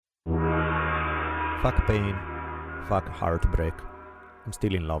Fuck pain. Fuck heartbreak. I'm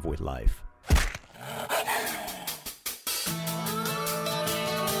still in love with life.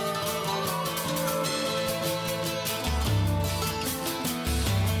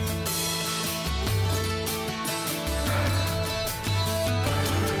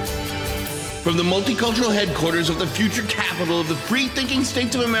 From the multicultural headquarters of the future capital of the free-thinking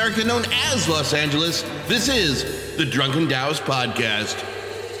states of America known as Los Angeles, this is the Drunken Taoist Podcast.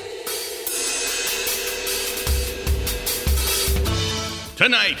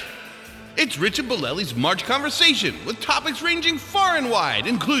 Tonight, it's Rich and Bolelli's March conversation with topics ranging far and wide,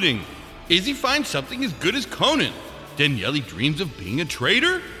 including Izzy finds something as good as Conan? Daniele dreams of being a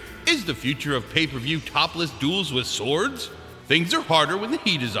traitor? Is the future of pay-per-view topless duels with swords? Things are harder when the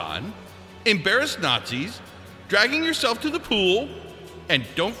heat is on. Embarrassed Nazis, dragging yourself to the pool, and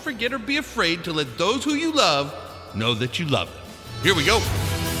don't forget or be afraid to let those who you love know that you love them. Here we go.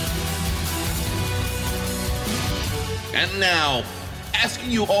 And now,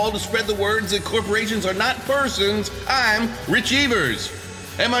 asking you all to spread the words that corporations are not persons, I'm Rich Evers.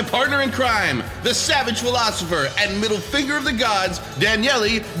 And my partner in crime, the savage philosopher and middle finger of the gods,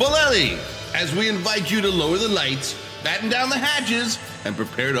 Daniele Bolelli, as we invite you to lower the lights, batten down the hatches, and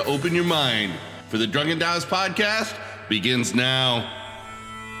prepare to open your mind. For the Drunken Taoist Podcast begins now.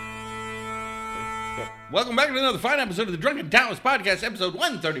 Welcome back to another fine episode of the Drunken Taoist Podcast, episode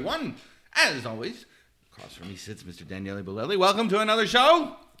 131. As always, across from me sits Mr. Daniele Bolelli. Welcome to another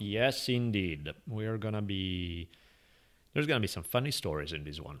show. Yes, indeed. There's gonna be some funny stories in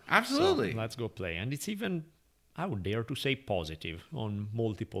this one. Absolutely. So let's go play. And it's even, I would dare to say, positive on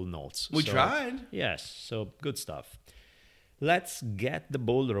multiple notes. We tried. Yes, so good stuff. Let's get the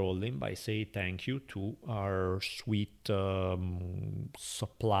ball rolling by saying thank you to our sweet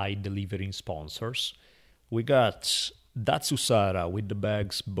supply delivering sponsors. We got Datsusara with the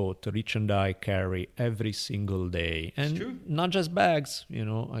bags both Rich and I carry every single day. And true. Not just bags,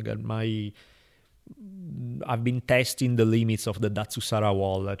 I've been testing the limits of the Datsusara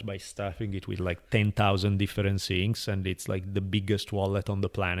wallet by stuffing it with like 10,000 different things, and it's like the biggest wallet on the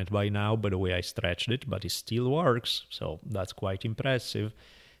planet by now, by the way I stretched it, but it still works, so that's quite impressive.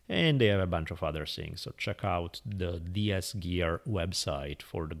 And they have a bunch of other things, so check out the DS Gear website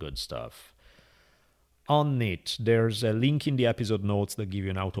for the good stuff. On it, there's a link in the episode notes that give you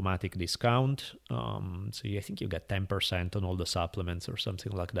an automatic discount. So I think you get 10% on all the supplements or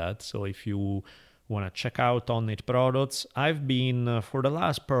something like that. So if you want to check out On It products, I've been, for the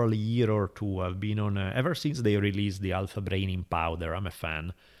last probably year or two, I've been on, ever since they released the Alpha Brain in powder, I'm a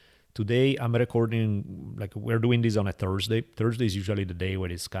fan. Today, I'm recording, we're doing this on a Thursday. Thursday is usually the day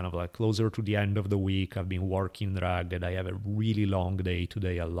when it's kind of like closer to the end of the week. I've been working ragged. I have a really long day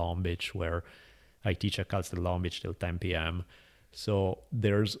today at Long Beach, where I teach at Cal State Long Beach till 10 p.m. So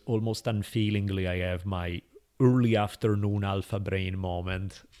there's almost unfeelingly, I have my early afternoon Alpha Brain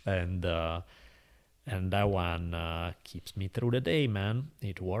moment, and that one keeps me through the day, man.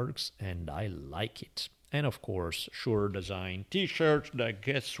 It works, and I like it. And of course, Sure Design t-shirts, that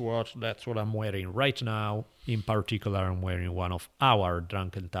guess what? That's what I'm wearing right now. In particular, I'm wearing one of our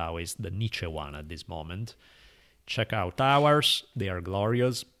Drunken Taoists, the Nietzsche one at this moment. Check out ours. They are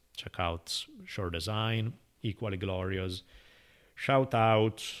glorious. Check out Sure Design, equally glorious. Shout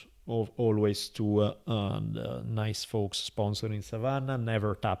out always to the nice folks sponsoring Savannah,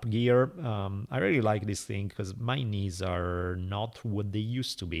 Never Tap Gear. I really like this thing because my knees are not what they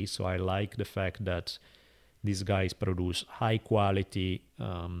used to be, so I like the fact that these guys produce high quality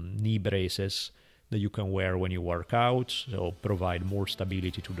knee braces that you can wear when you work out, so provide more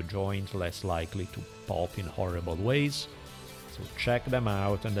stability to the joint, less likely to pop in horrible ways. So check them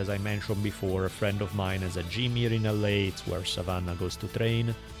out. And as I mentioned before, a friend of mine has a gym here in LA. It's where Savannah goes to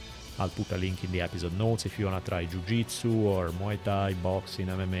train. I'll put a link in the episode notes. If you want to try jiu-jitsu or Muay Thai, boxing,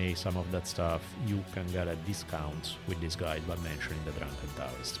 MMA, some of that stuff, you can get a discount with this guide by mentioning the Drunken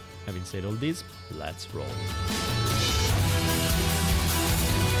Taoist. Having said all this, let's roll.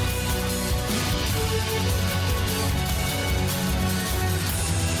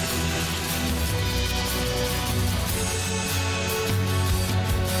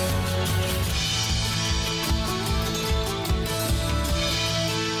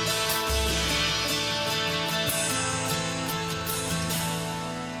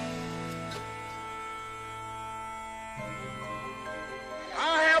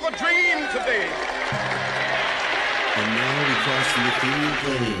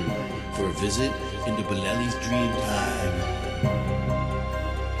 For a visit into Bolelli's Dream Time.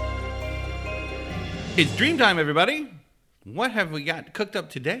 It's Dream Time, everybody. What have we got cooked up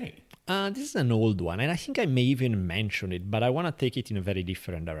today? This is an old one, and I think I may even mention it, but I want to take it in a very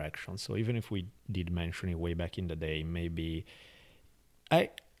different direction. So even if we did mention it way back in the day, maybe I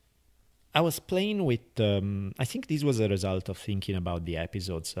was playing with. I think this was a result of thinking about the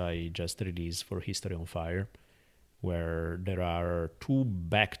episodes I just released for History on Fire, where there are 2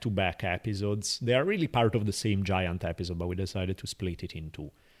 back-to-back episodes. They are really part of the same giant episode, but we decided to split it in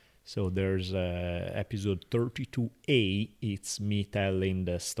 2. So there's episode 32A, it's me telling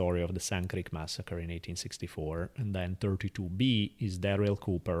the story of the Sand Creek Massacre in 1864. And then 32B is Daryl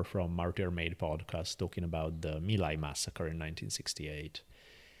Cooper from Martyr Made podcast talking about the My Lai Massacre in 1968.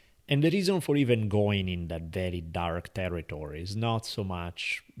 And the reason for even going in that very dark territory is not so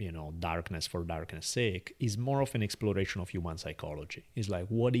much, darkness for darkness sake, is more of an exploration of human psychology. It's like,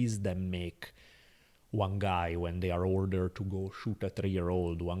 what is that make one guy, when they are ordered to go shoot a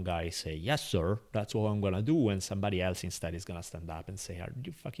 3-year-old, one guy say, yes, sir, that's what I'm going to do. And somebody else instead is going to stand up and say, are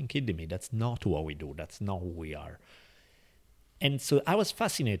you fucking kidding me? That's not what we do. That's not who we are. And so I was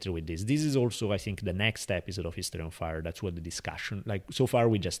fascinated with this. This is also, I think, the next episode of History on Fire. That's what the discussion, like so far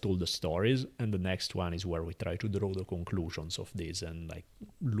we just told the stories. And the next one is where we try to draw the conclusions of this and like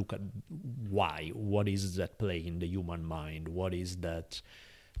look at why, what is that play in the human mind? What is that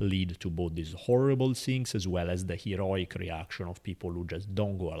lead to both these horrible things as well as the heroic reaction of people who just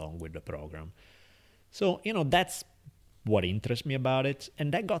don't go along with the program. So, that's what interests me about it.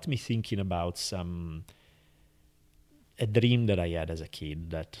 And that got me thinking about a dream that I had as a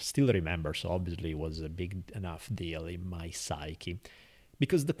kid that still remember. So obviously it was a big enough deal in my psyche.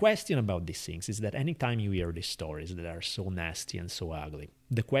 Because the question about these things is that anytime you hear these stories that are so nasty and so ugly,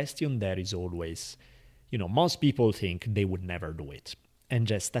 the question there is always, most people think they would never do it. And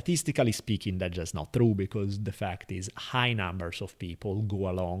just statistically speaking, that's just not true, because the fact is high numbers of people go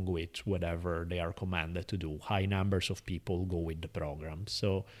along with whatever they are commanded to do. High numbers of people go with the program.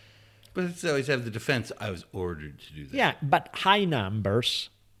 So, but it's always have the defense, I was ordered to do that. Yeah, but high numbers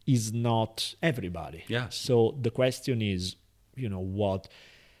is not everybody. Yeah. So the question is, what...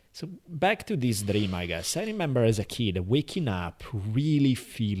 So back to this dream, I guess. I remember as a kid waking up really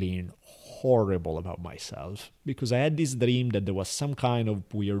feeling horrible about myself, because I had this dream that there was some kind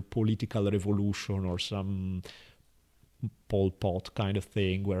of weird political revolution or some Pol Pot kind of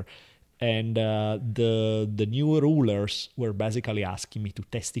thing and the new rulers were basically asking me to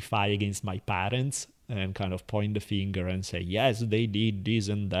testify against my parents and kind of point the finger and say, yes, they did this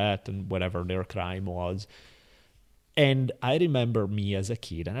and that and whatever their crime was. And I remember me as a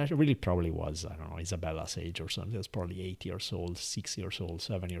kid, and I really probably was, I don't know, Isabella's age or something. I was probably 8 years old, 6 years old,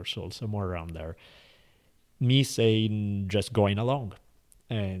 7 years old, somewhere around there. Me saying, just going along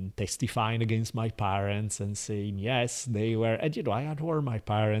and testifying against my parents and saying, yes, they were, and I adore my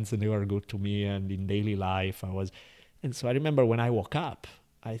parents and they were good to me, and in daily life I was. And so I remember when I woke up,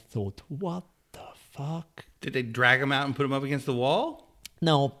 I thought, what the fuck? Did they drag him out and put him up against the wall?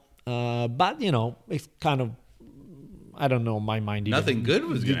 No, but, it's kind of, I don't know, my mind... Nothing good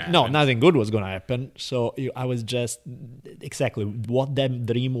was going to happen. No, nothing good was going to happen. So I was just... Exactly. What that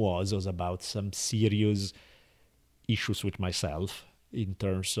dream was about some serious issues with myself, in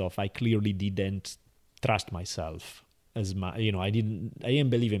terms of I clearly didn't trust myself as my... I didn't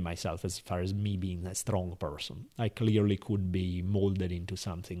believe in myself as far as me being a strong person. I clearly could be molded into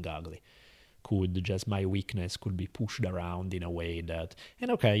something ugly. My weakness could be pushed around in a way that... And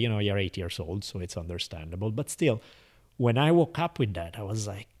okay, you're 8 years old, so it's understandable. But still... When I woke up with that, I was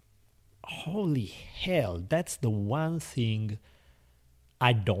like, holy hell, that's the one thing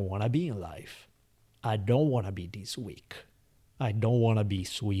I don't want to be in life. I don't want to be this weak. I don't want to be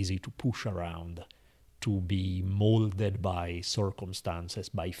so easy to push around, to be molded by circumstances,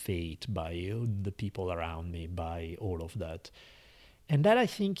 by fate, by the people around me, by all of that. And that, I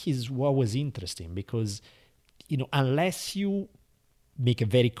think, is what was interesting, because, unless you make a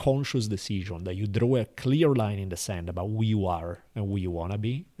very conscious decision that you draw a clear line in the sand about who you are and who you want to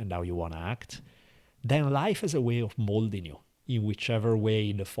be and how you want to act, then life has a way of molding you. In whichever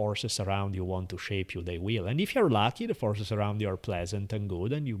way the forces around you want to shape you, they will. And if you're lucky, the forces around you are pleasant and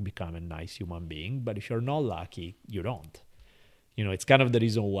good and you become a nice human being. But if you're not lucky, you don't. It's kind of the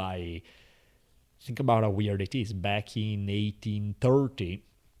reason why, think about how weird it is. Back in 1830,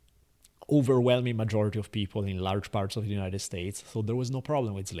 overwhelming majority of people in large parts of the United States thought there was no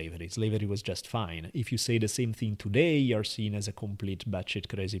problem with slavery. Slavery was just fine. If you say the same thing today, you're seen as a complete batshit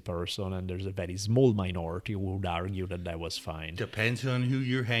crazy person, and there's a very small minority who would argue that that was fine. Depends on who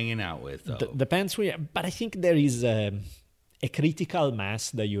you're hanging out with, though. Depends who but I think there is a critical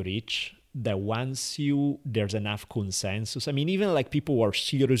mass that you reach that once there's enough consensus. I mean, even like people who are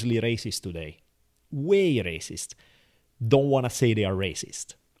seriously racist today, way racist, don't want to say they are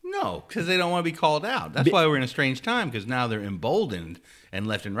racist. No, because they don't want to be called out. That's why we're in a strange time, because now they're emboldened, and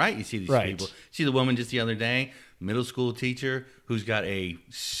left and right you see these people. See the woman just the other day, middle school teacher, who's got a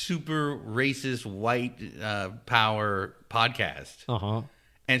super racist white power podcast. Uh-huh.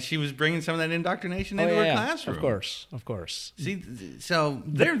 And she was bringing some of that indoctrination into her classroom. Of course. See, so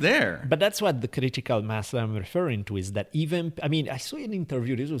they're there. But that's what the critical mass that I'm referring to is that even, I mean, I saw an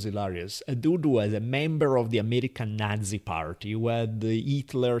interview, this was hilarious. A dude who was a member of the American Nazi Party, who had the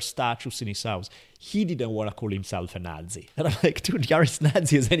Hitler statues in his house. He didn't want to call himself a Nazi. And I'm like, dude, you're as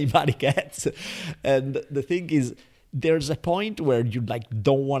Nazi as anybody gets. And the thing is, there's a point where you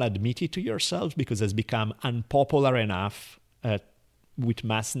don't want to admit it to yourself because it's become unpopular enough with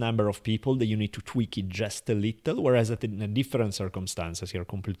mass number of people that you need to tweak it just a little, whereas in a different circumstances, you're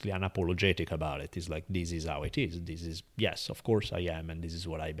completely unapologetic about it. It's like, this is how it is. This is, yes, of course I am, and this is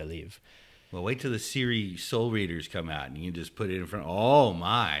what I believe. Well, wait till the Siri Soul Readers come out, and you just put it in front. Oh,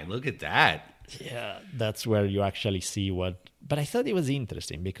 my, look at that. Yeah, that's where you actually see what... But I thought it was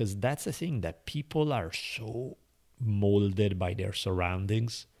interesting, because that's the thing, that people are so molded by their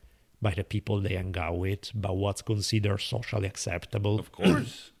surroundings, by the people they hang out with, by what's considered socially acceptable. Of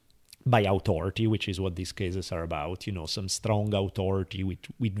course. By authority, which is what these cases are about. Some strong authority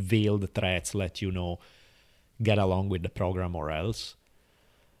with veiled threats let get along with the program or else.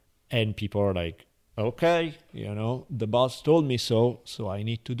 And people are like, okay, the boss told me so I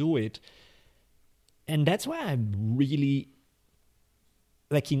need to do it. And that's why I'm really,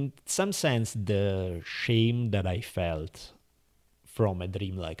 in some sense, the shame that I felt from a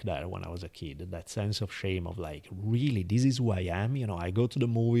dream like that when I was a kid, that sense of shame of really, this is who I am. I go to the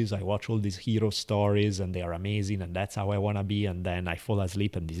movies, I watch all these hero stories and they are amazing and that's how I want to be. And then I fall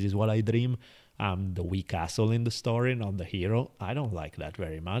asleep and this is what I dream. I'm the weak asshole in the story, not the hero. I don't like that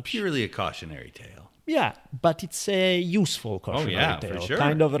very much. Purely a cautionary tale. Yeah, but it's a useful cautionary tale. For sure.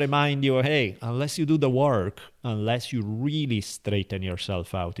 Kind of remind you, hey, unless you do the work, unless you really straighten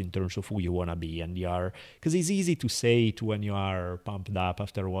yourself out in terms of who you want to be, and because it's easy to say it when you are pumped up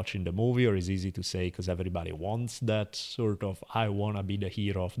after watching the movie, or it's easy to say because everybody wants that sort of, I want to be the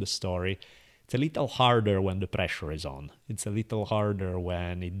hero of the story. It's a little harder when the pressure is on. It's a little harder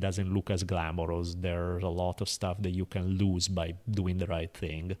when it doesn't look as glamorous. There's a lot of stuff that you can lose by doing the right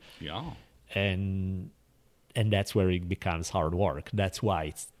thing. Yeah. And that's where it becomes hard work. That's why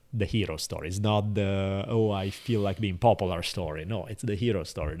it's the hero story. It's not the, I feel like being popular story. No, it's the hero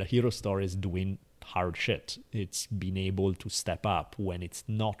story. The hero story is doing hard shit. It's being able to step up when it's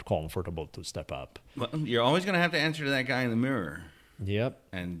not comfortable to step up. Well, you're always going to have to answer to that guy in the mirror. Yep.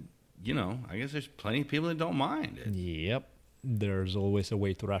 And, I guess there's plenty of people that don't mind it. Yep. There's always a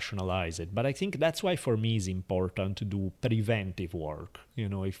way to rationalize it. But I think that's why for me it's important to do preventive work.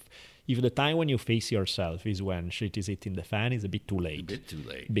 If the time when you face yourself is when shit is hitting the fan, it's a bit too late. A bit too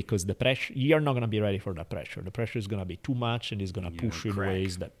late. Because the pressure, you're not going to be ready for the pressure. The pressure is going to be too much and it's going to push you in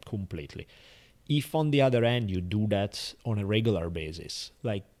ways that completely. If on the other end you do that on a regular basis,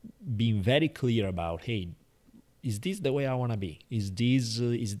 being very clear about, hey, is this the way I want to be?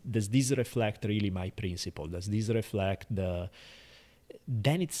 Does this reflect really my principle? Does this reflect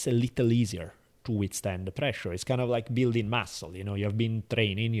then it's a little easier to withstand the pressure. It's kind of like building muscle. You have been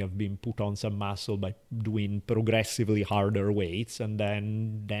training, you have been put on some muscle by doing progressively harder weights, and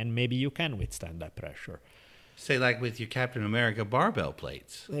then maybe you can withstand that pressure. Say like with your Captain America barbell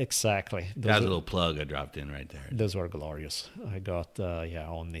plates. Exactly. That was a little plug I dropped in right there. Those were glorious. I got,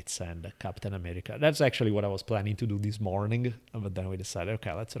 Omnits and Captain America. That's actually what I was planning to do this morning, but then we decided,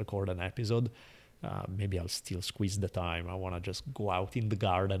 okay, let's record an episode. Maybe I'll still squeeze the time. I want to just go out in the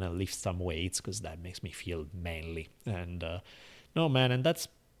garden and lift some weights because that makes me feel manly. And and that's,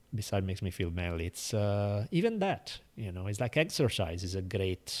 besides makes me feel manly, it's even that, it's like exercise is a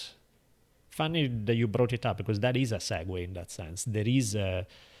great... Funny that you brought it up because that is a segue in that sense.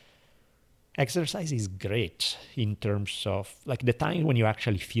 Exercise is great in terms of the time when you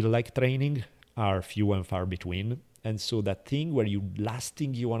actually feel like training are few and far between. And so that thing where last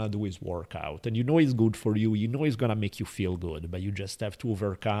thing you want to do is work out, and it's good for you, it's going to make you feel good, but you just have to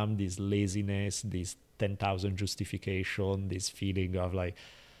overcome this laziness, this 10,000 justification, this feeling of I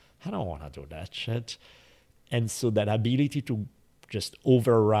don't want to do that shit. And so that ability to just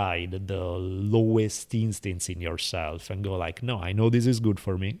override the lowest instincts in yourself and go no, I know this is good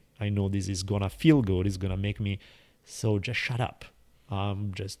for me. I know this is going to feel good. It's going to make me, so just shut up.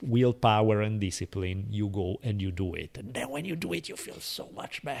 Just willpower and discipline. You go and you do it. And then when you do it, you feel so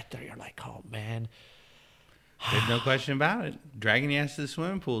much better. You're like, oh, man. There's no question about it. Dragging your ass to the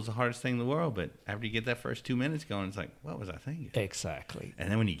swimming pool is the hardest thing in the world. But after you get that first 2 minutes going, it's like, what was I thinking? Exactly.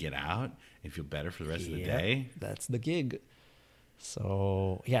 And then when you get out, you feel better for the rest of the day. That's the gig.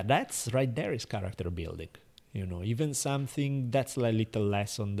 So yeah, that's right there is character building. Even something that's a little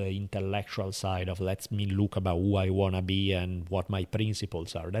less on the intellectual side of lets me look about who I want to be and what my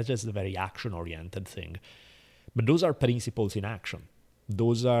principles are. That's just a very action-oriented thing. But those are principles in action.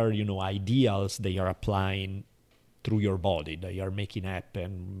 Those are, ideals they are applying through your body. They are making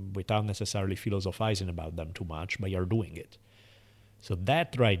happen without necessarily philosophizing about them too much, but you're doing it. So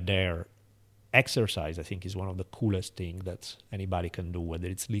that right there, exercise, I think, is one of the coolest things that anybody can do, whether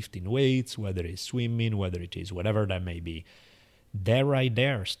it's lifting weights, whether it's swimming, whether it is whatever that may be. There right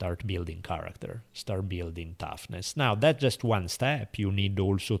there, start building character, start building toughness. Now, that's just one step. You need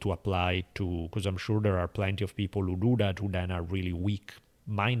also to apply to, because I'm sure there are plenty of people who do that who then are really weak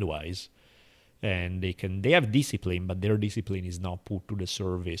mind-wise. And they have discipline, but their discipline is not put to the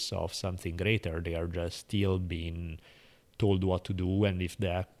service of something greater. They are just still being told what to do, and if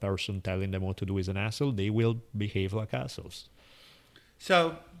the person telling them what to do is an asshole, they will behave like assholes.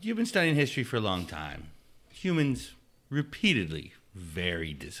 So, you've been studying history for a long time. Humans, repeatedly,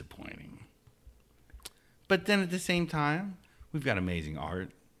 very disappointing. But then at the same time, we've got amazing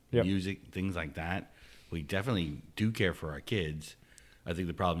art, music, things like that. We definitely do care for our kids. I think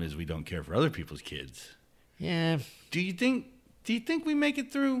the problem is we don't care for other people's kids. Yeah. Do you think we make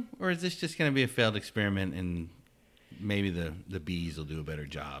it through, or is this just going to be a failed experiment and maybe the bees will do a better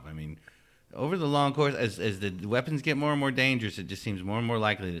job? I mean, over the long course, as the weapons get more and more dangerous, it just seems more and more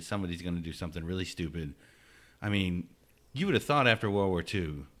likely that somebody's going to do something really stupid. I mean, you would have thought after World War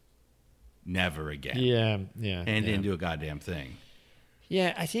II, never again. Yeah. And didn't do a goddamn thing.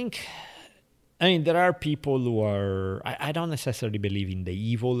 Yeah, I mean, there are people who are... I don't necessarily believe in the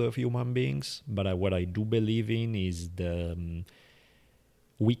evil of human beings, but what I do believe in is the...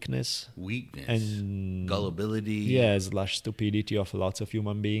 weakness and gullibility, / stupidity of lots of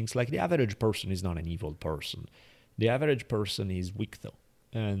human beings. Like, the average person is not an evil person. The average person is weak, though,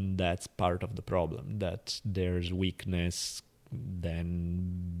 and that's part of the problem, that there's weakness.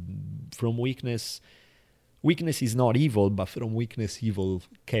 Then from weakness is not evil, but from weakness evil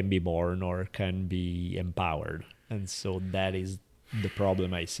can be born or can be empowered. And so that is the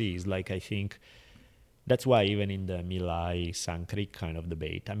problem I see. Is like, I think that's why even in the Milai Sankrik kind of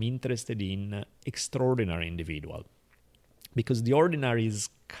debate, I'm interested in extraordinary individual, because the ordinary is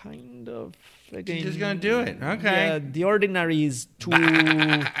kind of, again, you're just gonna do it, okay? Yeah, the ordinary is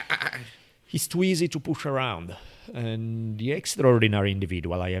he's too easy to push around, and the extraordinary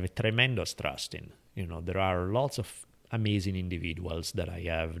individual I have a tremendous trust in. There are lots of amazing individuals that I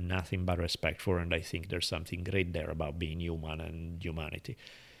have nothing but respect for, and I think there's something great there about being human and humanity.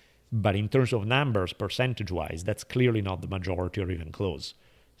 But in terms of numbers, percentage-wise, that's clearly not the majority or even close.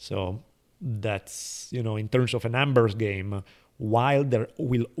 So that's, in terms of a numbers game, while there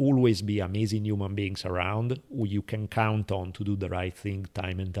will always be amazing human beings around who you can count on to do the right thing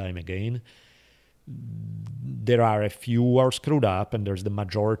time and time again, there are a few who are screwed up, and there's the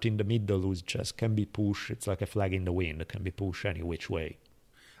majority in the middle who just can be pushed. It's like a flag in the wind. It can be pushed any which way.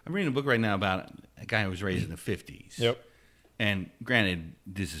 I'm reading a book right now about a guy who was raised in the 50s. Yep. And granted,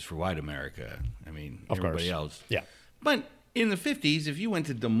 this is for white America. I mean, of everybody course. Else. Yeah. But in the 50s, if you went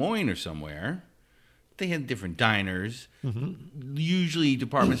to Des Moines or somewhere, they had different diners. Mm-hmm. Usually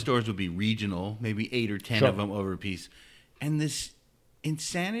department stores would be regional, maybe 8 or 10 of them over a piece. And this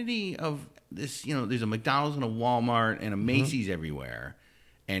insanity of this, there's a McDonald's and a Walmart and a Macy's everywhere.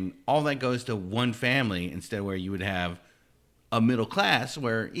 And all that goes to one family instead of where you would have a middle class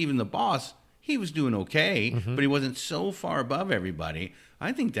where even the boss, he was doing okay, but he wasn't so far above everybody.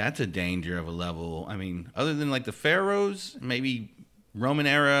 I think that's a danger of a level. I mean, other than like the pharaohs, maybe Roman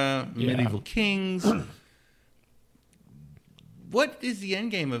era, medieval kings. What is the end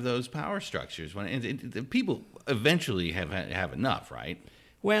game of those power structures? When people eventually have enough, right?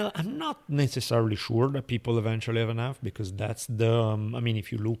 Well, I'm not necessarily sure that people eventually have enough, because that's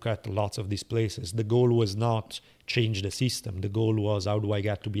if you look at lots of these places, the goal was not change the system. The goal was, how do I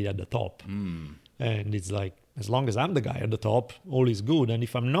get to be at the top? And it's like, as long as I'm the guy at the top, all is good. And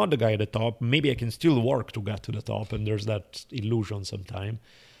if I'm not the guy at the top, maybe I can still work to get to the top. And there's that illusion sometimes.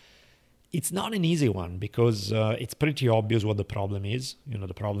 It's not an easy one, because it's pretty obvious what the problem is.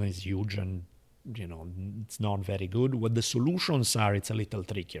 The problem is huge, and it's not very good. What the solutions are, it's a little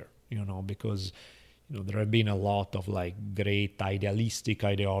trickier, because there have been a lot of like great idealistic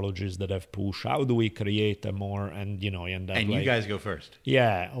ideologies that have pushed, how do we create a more, and and you guys go first.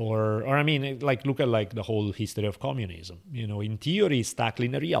 Yeah, or I mean, like, look at like the whole history of communism. In theory, it's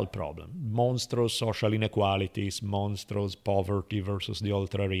tackling a real problem: monstrous social inequalities, monstrous poverty versus the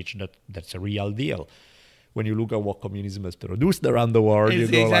ultra rich. That's a real deal. when you look at what communism has produced around the world, It's you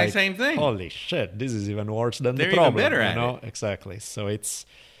the go exact like, same thing. holy shit, this is even worse than They're the problem. even better at it. Exactly. So it's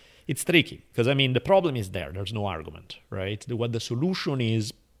tricky because I mean the problem is there. There's no argument, right? What the solution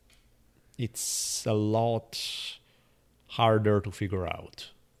is, it's a lot harder to figure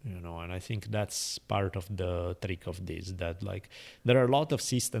out. And I think that's part of the trick of this, that like there are a lot of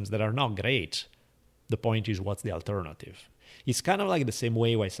systems that are not great. The point is, what's the alternative? It's kind of like the same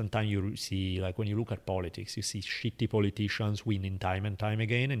way why sometimes you see, like when you look at politics, you see shitty politicians winning time and time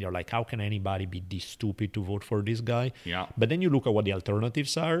again, and you're like, how can anybody be this stupid to vote for this guy? Yeah. But then you look at what the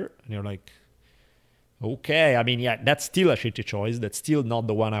alternatives are, and you're like, okay, I mean, yeah, that's still a shitty choice. That's still not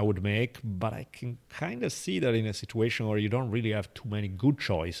the one I would make. But I can kind of see that in a situation where you don't really have too many good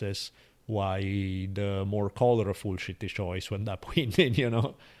choices, why the more colorful shitty choice would end up winning,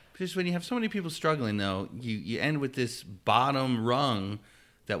 Just when you have so many people struggling, though, you end with this bottom rung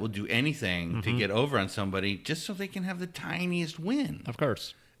that will do anything to get over on somebody just so they can have the tiniest win. Of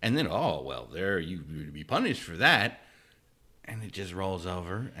course. And then, you'd be punished for that. And it just rolls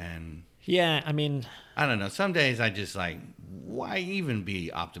over and... Yeah, I mean... I don't know. Some days I just like, why even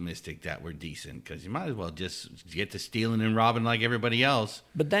be optimistic that we're decent? Because you might as well just get to stealing and robbing like everybody else.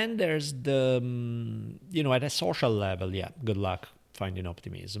 But then there's the, at a social level, yeah, good luck finding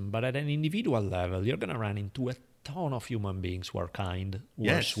optimism. But at an individual level, you're going to run into a ton of human beings who are kind, who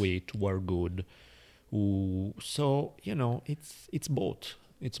are sweet, who are good. So, it's both.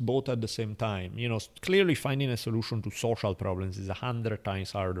 It's both at the same time. Clearly finding a solution to social problems is 100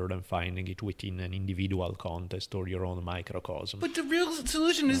 times harder than finding it within an individual context or your own microcosm. But the real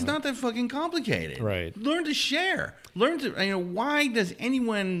solution is not that fucking complicated. Right. Learn to share. Why does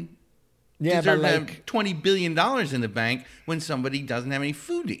anyone deserve to have $20 billion in the bank when somebody doesn't have any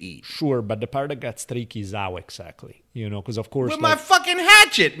food to eat? Sure, but the part that gets tricky is how exactly. Because of course... With my fucking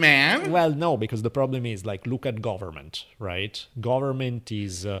hatchet, man! Well, no, because the problem is, look at government, right? Government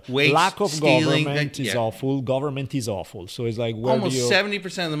is... Waste, lack of stealing, government is awful. Government is awful. So it's like... Almost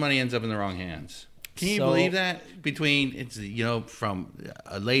 70% of the money ends up in the wrong hands. Can you believe that? Between, from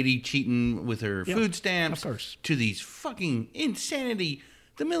a lady cheating with her food stamps to these fucking insanity...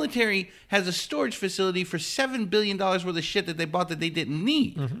 The military has a storage facility for $7 billion worth of shit that they bought that they didn't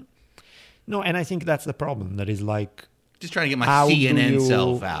need. Mm-hmm. No, and I think that's the problem. That is like... Just trying to get my CNN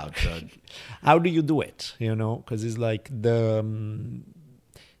self out. So. How do you do it? Because it's like that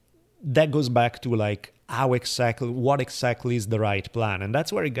goes back to what exactly is the right plan. And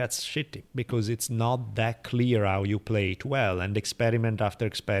that's where it gets shitty, because it's not that clear how you play it well. And experiment after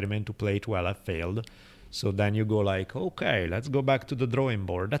experiment to play it well have failed. So then you go like, okay, let's go back to the drawing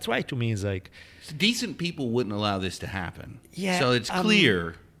board. That's why to me it's like... Decent people wouldn't allow this to happen. Yeah. So it's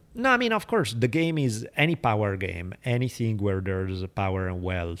clear. No, I mean, of course, the game is any power game, anything where there's power and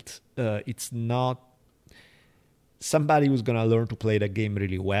wealth. It's not... Somebody who's going to learn to play the game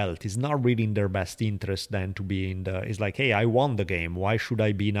really well, it's not really in their best interest then to be in the... It's like, hey, I won the game. Why should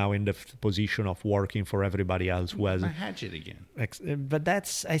I be now in the position of working for everybody else who has... My hatchet again. But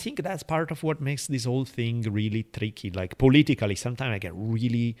I think that's part of what makes this whole thing really tricky. Like, politically, sometimes I get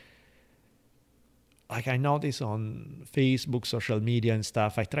really... Like, I notice on Facebook, social media and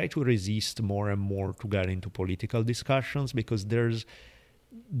stuff, I try to resist more and more to get into political discussions because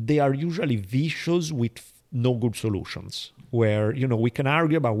they are usually vicious with no good solutions, where we can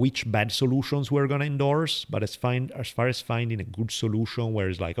argue about which bad solutions we're going to endorse, but as far as finding a good solution where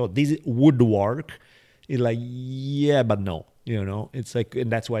it's like, oh, this would work, it's like, yeah, but no, it's like, and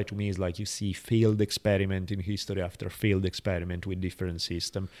that's why to me it's like you see failed experiment in history after failed experiment with different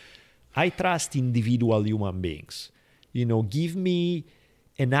system. I trust individual human beings. Give me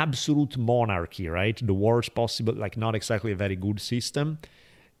an absolute monarchy, right? The worst possible, like not exactly a very good system.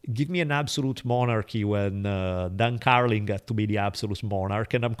 Give me an absolute monarchy when Dan Carlin got to be the absolute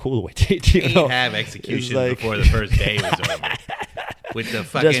monarch, and I'm cool with it. He'd have execution before the first day was over. With the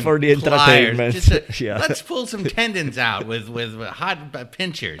fucking just for the entertainment. Let's pull some tendons out with hot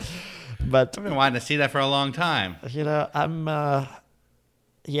pinchers. But I've been wanting to see that for a long time. I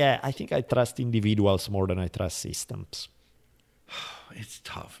think I trust individuals more than I trust systems. It's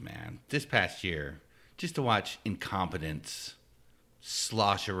tough, man. This past year, just to watch incompetence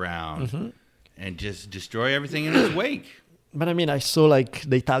slosh around and just destroy everything in its wake. But I mean, I saw like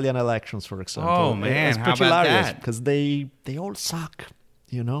the Italian elections, for example. Oh man, it's how pretty about hilarious that? because they all suck.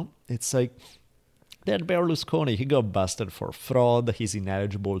 It's like that Berlusconi, he got busted for fraud. He's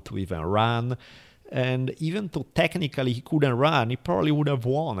ineligible to even run. And even though technically he couldn't run, he probably would have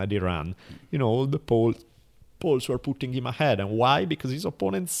won had he run. All the polls Polls were putting him ahead. And why? Because his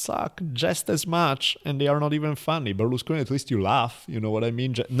opponents suck just as much, and they are not even funny. Berlusconi, at least you laugh, you know what I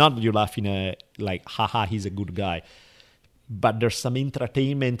mean? Not you laugh in a, like, haha, he's a good guy. But there's some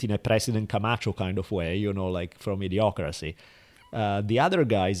entertainment in a President Camacho kind of way, you know, like from Idiocracy. The other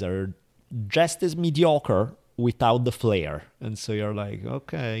guys are just as mediocre without the flair. And so you're like,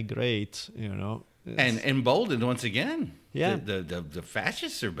 okay, great, you know. And emboldened once again. Yeah. The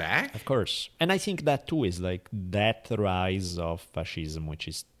fascists are back. Of course. And I think that too is like that rise of fascism, which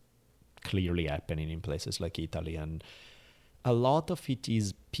is clearly happening in places like Italy. And a lot of it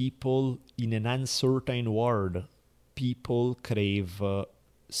is people in an uncertain world. People crave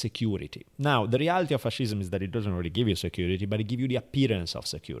security. Now, the reality of fascism is that it doesn't really give you security, but it gives you the appearance of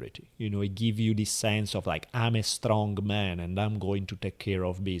security. You know, it gives you this sense of like, I'm a strong man and I'm going to take care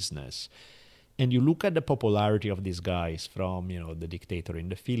of business. And you look at the popularity of these guys, from, you know, the dictator in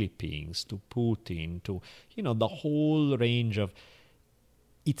the Philippines to Putin to, you know, the whole range of,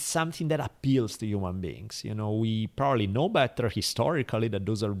 it's something that appeals to human beings. You know, we probably know better historically that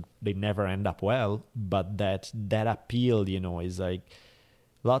they never end up well, but that appeal, you know, is like,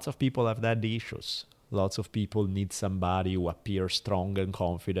 lots of people have that issues. Lots of people need somebody who appears strong and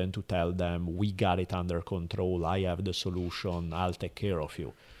confident to tell them, we got it under control, I have the solution, I'll take care of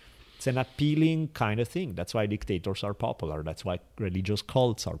you. It's an appealing kind of thing. That's why dictators are popular. That's why religious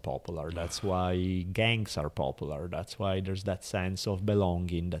cults are popular. That's why gangs are popular. That's why there's that sense of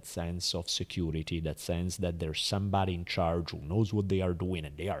belonging, that sense of security, that sense that there's somebody in charge who knows what they are doing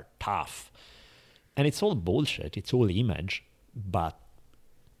and they are tough. And it's all bullshit. It's all image. But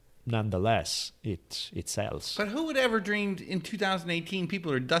nonetheless, it sells. But who would ever dreamed in 2018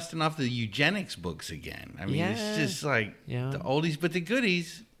 people are dusting off the eugenics books again? I mean, it's just like the oldies but the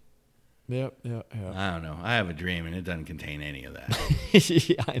goodies. Yeah. I don't know. I have a dream, and it doesn't contain any of that.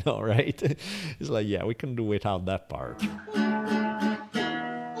 Yeah, I know, right? It's like, yeah, we can do without that part.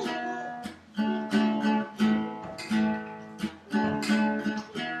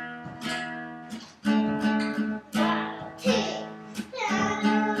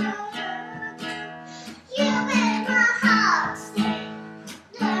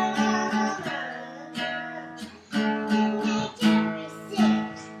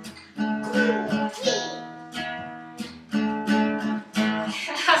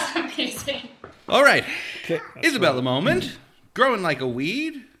 All right. Okay, Isabella moment. Growing like a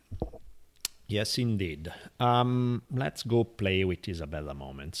weed. Yes, indeed. Let's go play with Isabella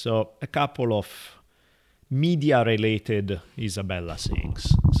moment. So a couple of media-related Isabella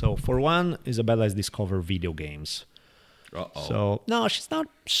things. So for one, Isabella has discovered video games. Uh-oh. So, no, she's not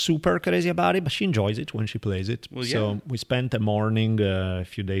super crazy about it, but she enjoys it when she plays it. Well, yeah. So we spent a morning a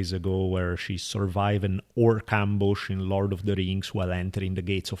few days ago where she survived an orc ambush in Lord of the Rings while entering the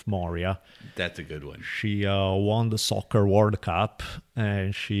gates of Moria. That's a good one. She won the Soccer World Cup,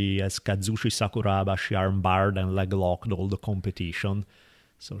 and she, as Kazushi Sakuraba, she armbarred and leg-locked all the competition.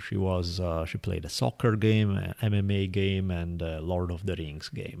 So she played a soccer game, an MMA game, and a Lord of the Rings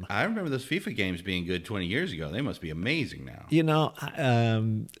game. I remember those FIFA games being good 20 years ago. They must be amazing now. You know,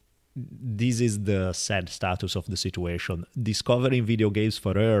 this is the sad status of the situation. Discovering video games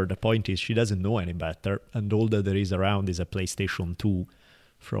for her, the point is she doesn't know any better, and all that there is around is a PlayStation 2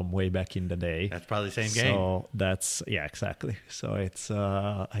 from way back in the day. That's probably the same game. So that's, yeah, exactly. So it's,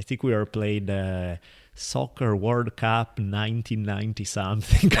 I think we were played Soccer World Cup 1990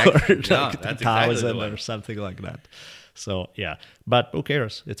 something or like 2000 exactly or something like that. So yeah, but who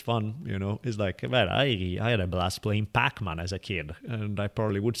cares? It's fun, you know. It's like, man, I had a blast playing Pac-Man as a kid, and I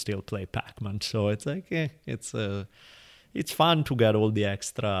probably would still play Pac-Man. So it's like, it's fun to get all the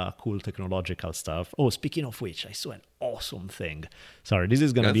extra cool technological stuff. Oh, speaking of which, I saw an awesome thing. Sorry, this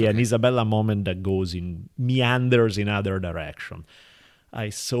is gonna be an Isabella moment that goes in meanders in other direction. I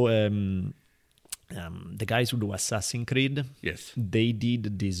saw the guys who do Assassin's Creed. Yes, they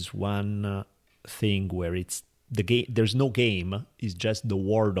did this one thing where it's the game. There's no game; it's just the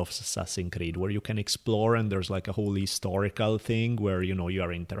world of Assassin's Creed, where you can explore, and there's like a whole historical thing where you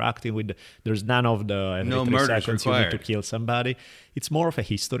are interacting with. There's none of the every no 3 murders seconds required. You need to kill somebody. It's more of a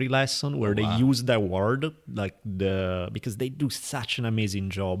history lesson where they use that word because they do such an amazing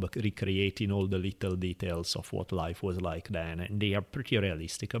job recreating all the little details of what life was like then, and they are pretty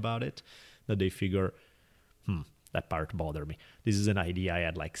realistic about it. That they figure, that part bothered me. This is an idea I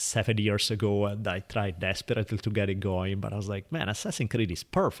had like 7 years ago, and I tried desperately to get it going, but I was like, man, Assassin's Creed is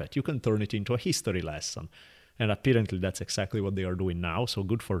perfect. You can turn it into a history lesson. And apparently that's exactly what they are doing now, so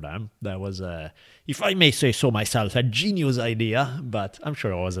good for them. That was, if I may say so myself, a genius idea, but I'm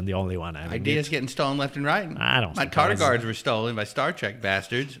sure I wasn't the only one having Ideas it. getting stolen left and right. I don't My think tartar I was- guards were stolen by Star Trek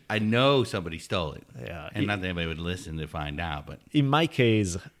bastards. I know somebody stole it. Yeah, And not that anybody would listen to find out, but In my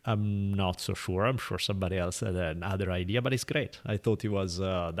case, I'm not so sure. I'm sure somebody else had another idea, but it's great. I thought it was,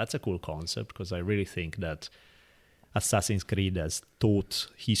 that's a cool concept, because I really think that Assassin's Creed has taught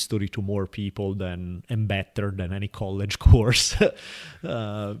history to more people and better than any college course.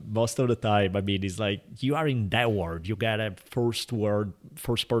 Most of the time, I mean, it's like you are in that world. You get a first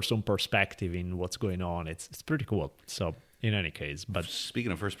person perspective in what's going on. It's pretty cool. So in any case, but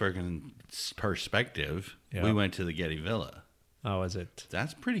speaking of first-person perspective, Yeah. we went to the Getty Villa. how is it?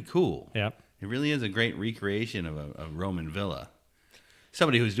 That's pretty cool. Yeah. It really is a great recreation of a Roman villa.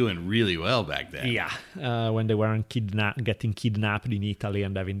 Somebody who's doing really well back then. Yeah, when they weren't getting kidnapped in Italy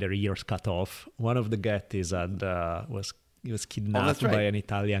and having their ears cut off. One of the Gettys was kidnapped right. by an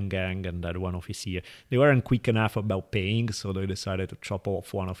Italian gang, and that one of his ears. They weren't quick enough about paying, so they decided to chop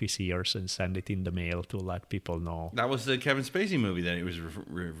off one of his ears and send it in the mail to let people know. That was the Kevin Spacey movie that it was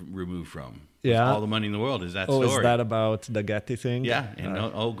removed from. Yeah. All the money in the world is that Oh, story. is that about the Getty thing? Yeah, and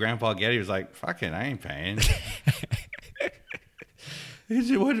old Grandpa Getty was like, "Fuck it, I ain't paying." He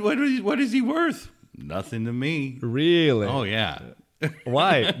said, what is he worth? Nothing to me. Really? Oh yeah.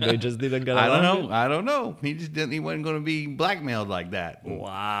 Why? They just didn't get along? I don't know. He just didn't. He wasn't going to be blackmailed like that.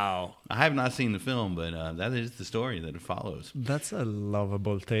 Wow. I have not seen the film, but that is the story that it follows. That's a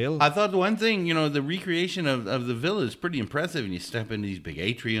lovable tale. I thought the one thing, the recreation of the villa is pretty impressive. And you step into these big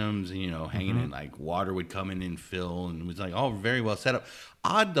atriums and, hanging in, like, water would come in and fill. And it was, like, all very well set up.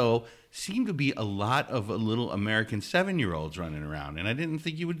 Odd, though, seemed to be a lot of little American 7-year-olds running around. And I didn't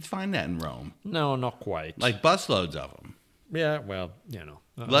think you would find that in Rome. No, not quite. Like, busloads of them. Yeah, well,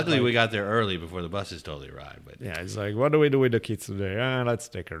 Luckily, like- we got there early before the buses totally arrived. But Yeah, it's like, what do we do with the kids today? Let's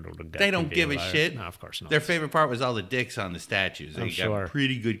take her to the Getty they don't give a Villa. shit. No, of course not. Their favorite part was all the dicks on the statues. They I'm got sure. a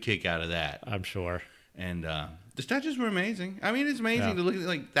pretty good kick out of that. I'm sure. And the statues were amazing. I mean, it's amazing to look at.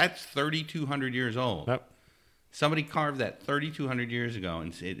 Like, that's 3,200 years old. Yep. Somebody carved that 3,200 years ago,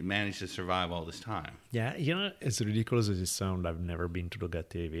 and it managed to survive all this time. Yeah, as ridiculous as it sounds, I've never been to the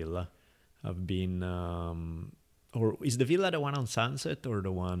Getty Villa. I've been, or is the villa the one on Sunset or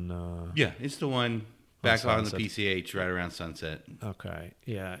the one? Yeah, it's the one back on the Sunset. PCH right around Sunset. Okay,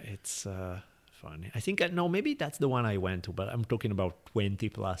 yeah, it's funny. I think, no, maybe that's the one I went to, but I'm talking about 20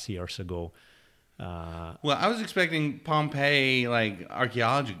 plus years ago. Well, I was expecting Pompeii, like,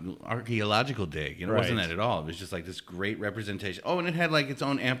 archaeological dig, and it wasn't Right. that at all. It was just like this great representation. Oh, and it had like its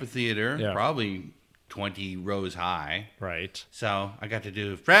own amphitheater, probably 20 rows high. Right. So I got to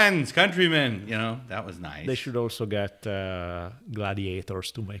do friends, countrymen. That was nice. They should also get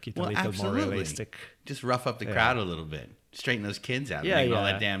gladiators to make it a little more realistic. Just rough up the crowd a little bit. Straighten those kids out. Yeah, Making all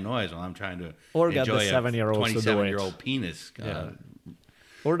yeah. that damn noise while I'm trying to Or get enjoy the 7-year-olds to do it. 27-year-old penis.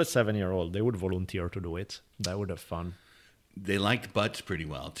 Or the 7-year-old, they would volunteer to do it. That would have fun. They liked butts pretty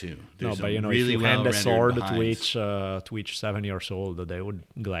well too. No, There's but some if you hand a well-rendered sword to behinds. each 7 years old, they would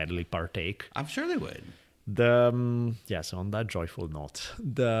gladly partake. I'm sure they would. Yes, on that joyful note,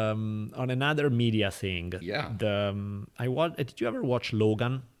 on another media thing. Yeah. Did you ever watch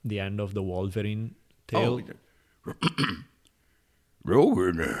Logan, the end of the Wolverine tale?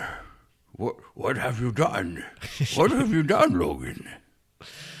 Logan, what have you done? What have you done, Logan?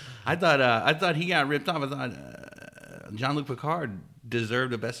 I thought he got ripped off. I thought Jean-Luc Picard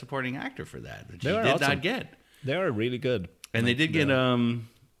deserved a Best Supporting Actor for that, which he They were did awesome. not get. They are really good. And they did get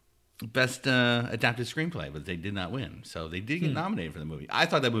Best Adapted Screenplay, but they did not win. So they did get nominated for the movie. I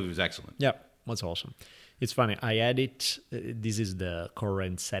thought that movie was excellent. Yeah, that's awesome. It's funny. I had it. This is the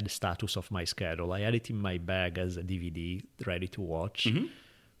current sad status of my schedule. I had it in my bag as a DVD, ready to watch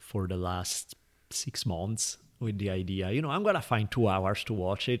for the last 6 months. With the idea, I'm going to find 2 hours to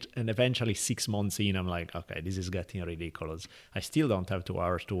watch it. And eventually 6 months in, I'm like, okay, this is getting ridiculous. I still don't have 2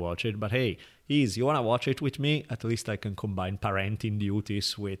 hours to watch it. But hey, you want to watch it with me? At least I can combine parenting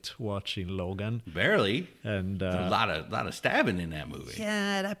duties with watching Logan. Barely. And a lot of stabbing in that movie.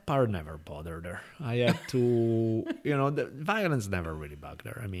 yeah, that part never bothered her. I had to, the violence never really bugged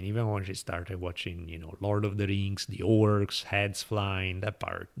her. I mean, even when she started watching, Lord of the Rings, the orcs, heads flying, that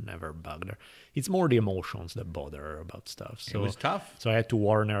part never bugged her. It's more the emotions that bother her about stuff. So It was tough. So I had to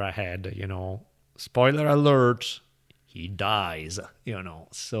warn her ahead, spoiler alert, he dies,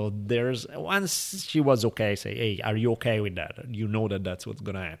 So there's, once she was okay, say, hey, are you okay with that? You know that that's what's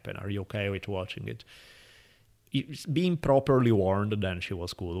going to happen. Are you okay with watching it? Being properly warned, then she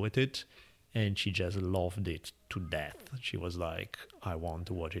was cool with it. And she just loved it to death. She was like, I want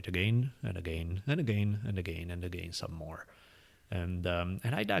to watch it again and again and again and again and again some more. And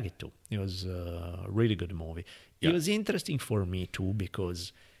I dug it too. It was a really good movie. It was interesting for me too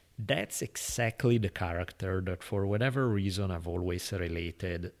because that's exactly the character that for whatever reason I've always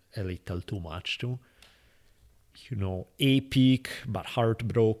related a little too much to. You know, epic but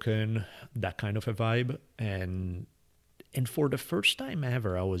heartbroken, that kind of a vibe. And for the first time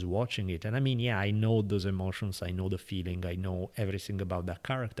ever, I was watching it. And I mean, yeah, I know those emotions. I know the feeling. I know everything about that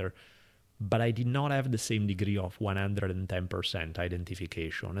character. But I did not have the same degree of 110%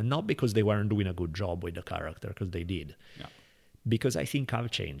 identification. And not because they weren't doing a good job with the character, because they did. Yeah. Because I think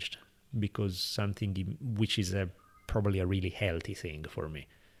I've changed. Because something which is probably a really healthy thing for me.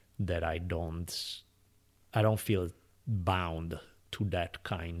 That I don't feel bound to that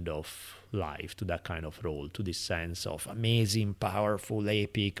kind of life, to that kind of role, to this sense of amazing, powerful,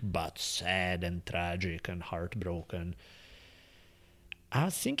 epic, but sad and tragic and heartbroken. I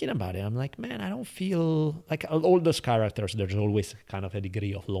was thinking about it. I'm like, man, I don't feel like all those characters, there's always kind of a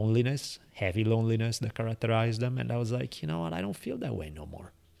degree of loneliness, heavy loneliness that characterize them. And I was like, you know what? I don't feel that way no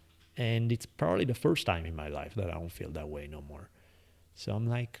more. And it's probably the first time in my life that I don't feel that way no more. So I'm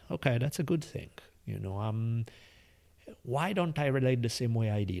like, okay, that's a good thing. You know, why don't I relate the same way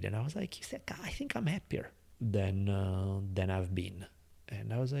I did? And I was like, I think I'm happier than I've been.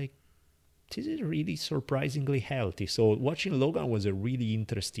 And I was like, this is really surprisingly healthy. So watching Logan was a really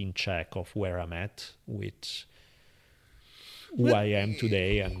interesting check of where I'm at with who I am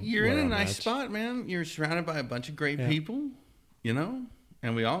today. And you're in a nice spot, man. You're surrounded by a bunch of great people, you know?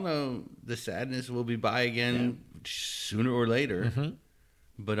 And we all know the sadness will be by again sooner or later. Mm-hmm.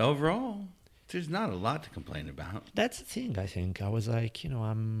 But overall, there's not a lot to complain about. That's the thing, I think. I was like, you know,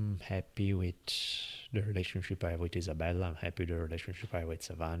 I'm happy with the relationship I have with Isabella. I'm happy with the relationship I have with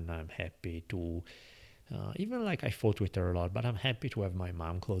Savannah. I'm happy to, even like I fought with her a lot, but I'm happy to have my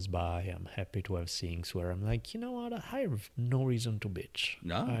mom close by. I'm happy to have things where I'm like, you know what, I have no reason to bitch.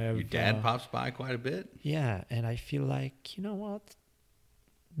 No, your dad pops by quite a bit. Yeah, and I feel like, you know what,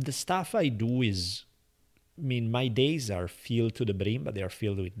 the stuff I do is, I mean, my days are filled to the brim, but they are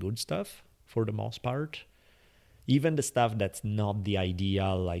filled with good stuff for the most part. Even the stuff that's not the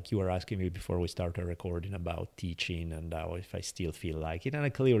ideal, like you were asking me before we started recording about teaching and if I still feel like it.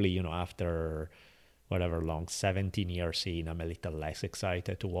 And clearly, you know, after whatever long, 17 years in, I'm a little less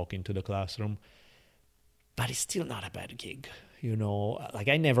excited to walk into the classroom. But it's still not a bad gig. You know, like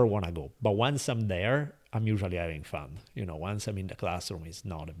I never want to go. But once I'm there, I'm usually having fun. You know, once I'm in the classroom, it's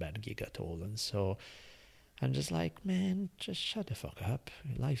not a bad gig at all. And so I'm just like, man, just shut the fuck up.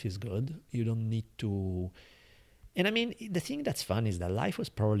 Life is good. You don't need to... And I mean, the thing that's fun is that life was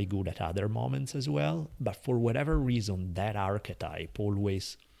probably good at other moments as well. But for whatever reason, that archetype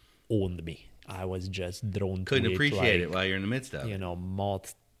always owned me. I was just drawn to it. Couldn't appreciate it while you're in the midst of it. You know,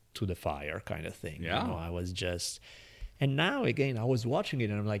 moth to the fire kind of thing. Yeah. You know, I was just... And now, again, I was watching it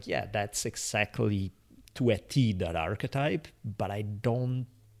and I'm like, yeah, that's exactly to a T that archetype, but I don't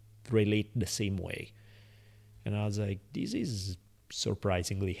relate the same way. And I was like, this is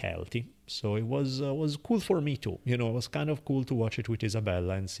surprisingly healthy. So it was cool for me too. You know, it was kind of cool to watch it with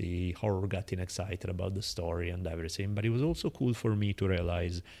Isabella and see her getting excited about the story and everything. But it was also cool for me to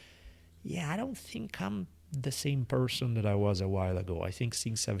realize, yeah, I don't think I'm the same person that I was a while ago. I think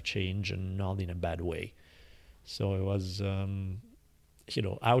things have changed and not in a bad way. So it was, you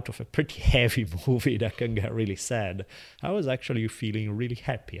know, out of a pretty heavy movie that can get really sad, I was actually feeling really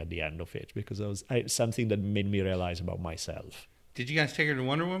happy at the end of it because it was something that made me realize about myself. Did you guys take her to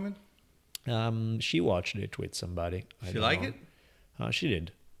Wonder Woman? She watched it with somebody. She like it? She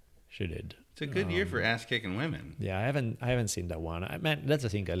did. She did. It's a good year for ass-kicking women. Yeah, I haven't seen that one. Man, that's the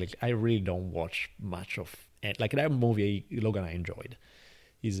thing. I really don't watch much of it. Like that movie, Logan, I enjoyed.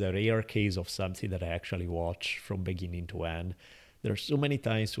 Is a rare case of something that I actually watch from beginning to end. There's so many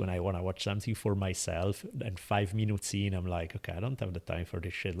times when I want to watch something for myself, and 5 minutes in, I'm like, okay, I don't have the time for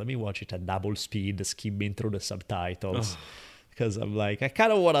this shit. Let me watch it at double speed, skimming through the subtitles. Because I'm like, I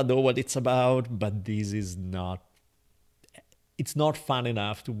kind of want to know what it's about, but this is not... It's not fun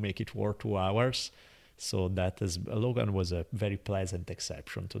enough to make it worth 2 hours. So Logan was a very pleasant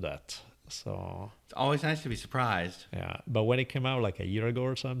exception to that. So it's always nice to be surprised. Yeah, but when it came out like a year ago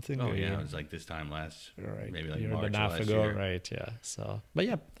or something. Oh yeah, it was like this time maybe like year March and a half last ago, year. Right? Yeah. So, but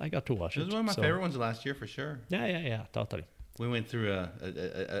yeah, I got to watch it. It was one of my favorite ones last year for sure. Yeah, totally. We went through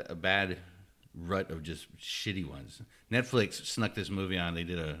a bad rut of just shitty ones. Netflix snuck this movie on. They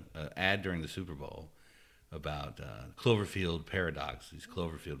did a ad during the Super Bowl about Cloverfield Paradox, these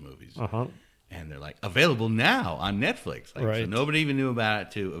Cloverfield movies. And they're like, available now on Netflix. Like, right. So nobody even knew about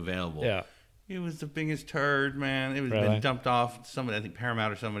it to available. Yeah. It was the biggest turd, man. It was Really? been dumped off. Somebody, I think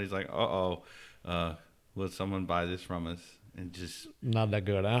Paramount or somebody's like, will someone buy this from us? And just Not that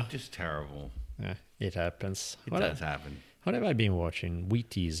good, huh? just terrible. Yeah, it happens. It does happen. What have I been watching?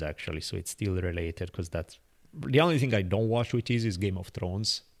 Wheaties, actually, so it's still related because that's the only thing I don't watch Wheaties is Game of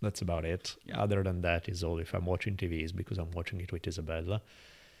Thrones. That's about it. Yeah. Other than that is all if I'm watching TV is because I'm watching it with Isabella.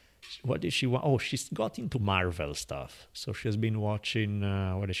 What did she watch? Oh, she's got into Marvel stuff. So she has been watching,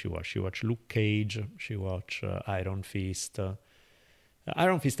 what did she watch? She watched Luke Cage. She watched Iron Fist.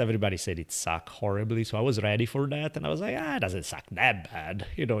 Iron Fist, everybody said it sucked horribly. So I was ready for that. And I was like, it doesn't suck that bad.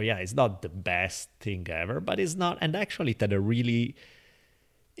 It's not the best thing ever, but it's not. And actually it had a really,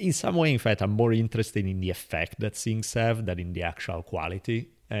 in some way, in fact, I'm more interested in the effect that things have than in the actual quality.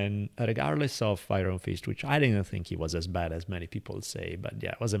 And regardless of Iron Fist, which I didn't think it was as bad as many people say, but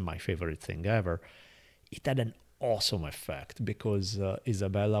yeah, it wasn't my favorite thing ever, it had an awesome effect because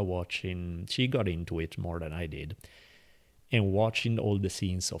Isabella she got into it more than I did. And watching all the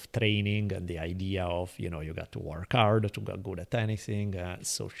scenes of training and the idea of, you got to work hard to get good at anything.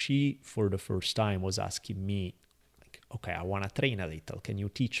 So she, for the first time, was asking me, like, okay, I want to train a little. Can you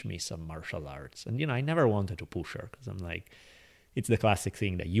teach me some martial arts? And, I never wanted to push her because I'm like, it's the classic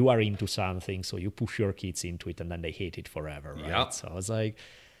thing that you are into something, so you push your kids into it and then they hate it forever, right? Yep. So I was like,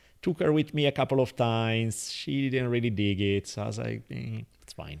 took her with me a couple of times. She didn't really dig it. So I was like,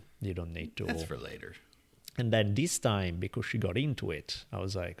 it's fine. You don't need to. That's for later. And then this time, because she got into it, I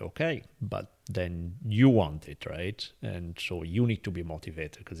was like, okay, but then you want it, right? And so you need to be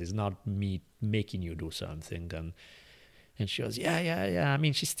motivated because it's not me making you do something. And she was, yeah. I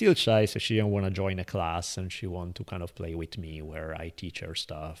mean, she's still shy, so she didn't want to join a class and she wanted to kind of play with me where I teach her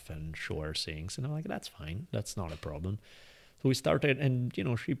stuff and show her things. And I'm like, that's fine. That's not a problem. So we started, and,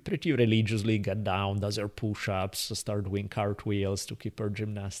 she pretty religiously got down, does her push-ups, start doing cartwheels to keep her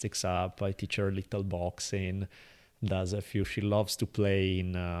gymnastics up. I teach her little boxing, does a few. She loves to play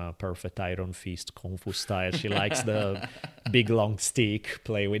in perfect Iron Fist Kung Fu style. She likes the big long stick,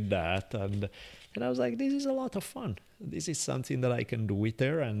 play with that. And I was like, this is a lot of fun. This is something that I can do with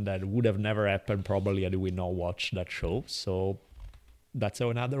her, and that would have never happened probably had we not watched that show. So that's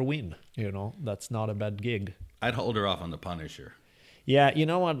another win, That's not a bad gig. I'd hold her off on the Punisher. Yeah, you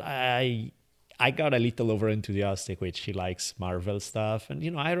know what? I got a little over enthusiastic with she likes Marvel stuff. And,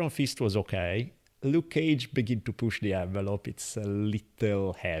 Iron Fist was okay. Luke Cage began to push the envelope. It's a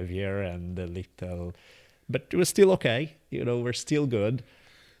little heavier and a little... But it was still okay. We're still good.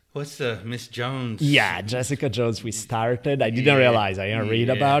 What's Miss Jones? Yeah, Jessica Jones, we started. I didn't realize. I didn't read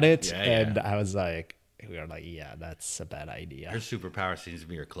about it. And I was like... We were like, yeah, that's a bad idea. Her superpower seems to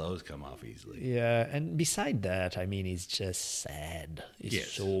be her clothes come off easily. Yeah, and beside that, I mean, it's just sad.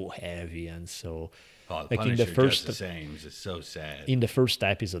 It's so heavy and so... Oh, the Punisher does the same. It's just so sad. In the first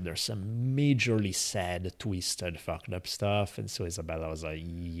episode, there's some majorly sad, twisted, fucked up stuff. And so Isabella was like,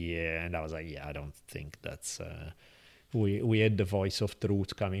 yeah. And I was like, yeah, I don't think that's... We had the voice of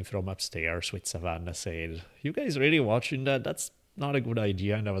truth coming from upstairs with Savannah said, you guys really watching that? That's not a good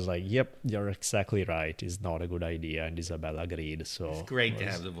idea. And I was like, yep, you're exactly right. It's not a good idea. And Isabella agreed. So it's great to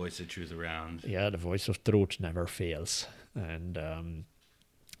have the voice of truth around. Yeah, the voice of truth never fails. And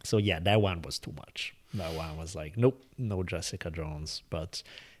so yeah, that one was too much. That one was like, nope, no Jessica Jones.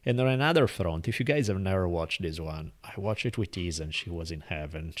 And on another front, if you guys have never watched this one, I watched it with Liz and she was in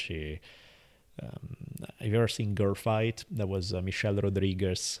heaven. Have you ever seen Girlfight? That was Michelle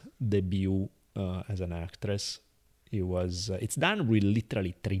Rodriguez's debut as an actress. It's done with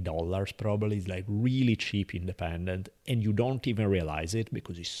literally $3 probably. It's like really cheap independent, and you don't even realize it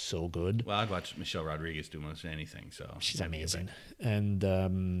because it's so good. Well, I'd watch Michelle Rodriguez do most anything, so she's amazing. And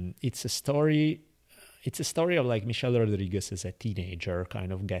it's a story of like Michelle Rodriguez as a teenager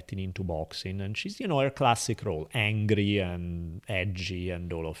kind of getting into boxing, and she's, her classic role, angry and edgy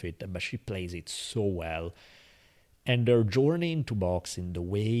and all of it, but she plays it so well. And her journey into boxing, the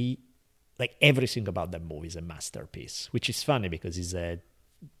way, like everything about that movie is a masterpiece, which is funny because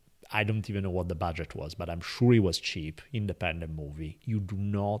I don't even know what the budget was, but I'm sure it was cheap, independent movie.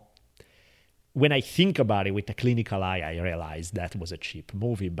 When I think about it with a clinical eye, I realize that was a cheap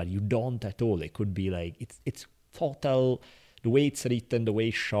movie, but you don't at all. It could be like, it's total, the way it's written, the way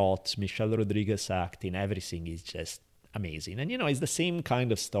it's shot, Michelle Rodriguez acting, everything is just amazing. And, it's the same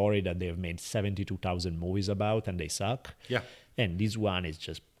kind of story that they've made 72,000 movies about and they suck. Yeah. And this one is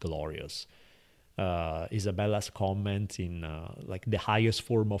just glorious. Isabella's comment in like the highest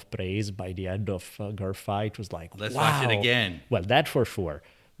form of praise by the end of Girlfight was like, let's wow. watch it again. Well, that for sure.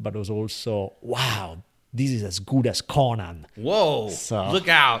 But it was also, wow, this is as good as Conan. Whoa, so, look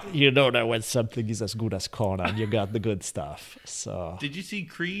out. You know that when something is as good as Conan, you got the good stuff. So, did you see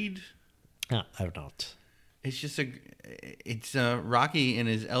Creed? I've not. It's just it's Rocky in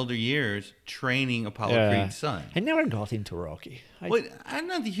his elder years training Apollo Creed's son. I never got into Rocky. I'm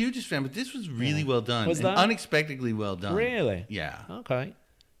not the hugest fan, but this was really well done. Was that? Unexpectedly well done. Really? Yeah. Okay.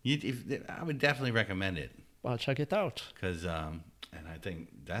 I would definitely recommend it. I'll check it out. Because, and I think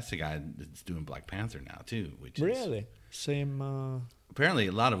that's the guy that's doing Black Panther now, too. Which Really? Is Same... apparently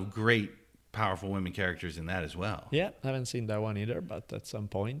a lot of great, powerful women characters in that as well. Yeah, I haven't seen that one either, but at some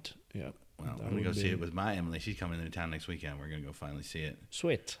point, yeah. Well, I'm going to go see it with my Emily. She's coming into town next weekend. We're going to go finally see it.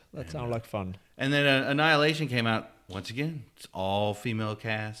 Sweet. That sounds like fun. And then Annihilation came out. Once again, it's all female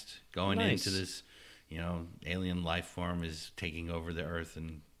cast going into this, alien life form is taking over the Earth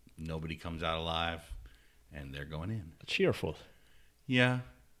and nobody comes out alive, and they're going in. Cheerful. Yeah,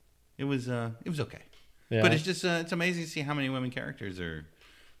 it was okay. Yeah. But it's just it's amazing to see how many women characters are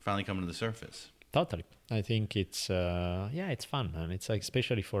finally coming to the surface. Totally. I think it's it's fun, and it's like,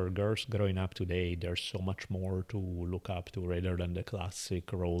 especially for girls growing up today, there's so much more to look up to rather than the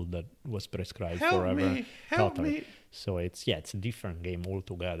classic role that was prescribed forever. Help me. So it's a different game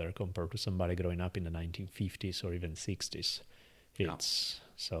altogether compared to somebody growing up in the 1950s or even 60s.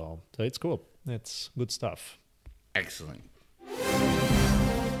 So it's cool. It's good stuff. Excellent.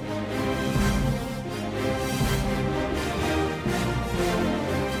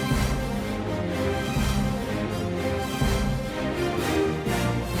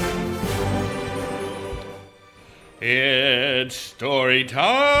 It's story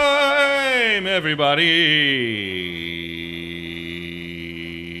time, everybody.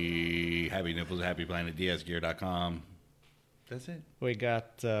 Happy Nipples, Happy Planet, DSGear.com. That's it. We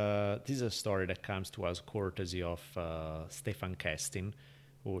got, this is a story that comes to us courtesy of Stefan Kestin,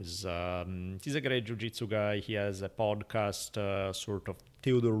 he's a great jiu-jitsu guy. He has a podcast, sort of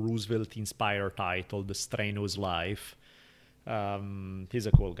Theodore Roosevelt-inspired title, The Strenuous Life. He's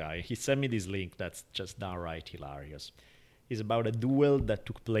a cool guy. He sent me this link that's just downright hilarious. It's about a duel that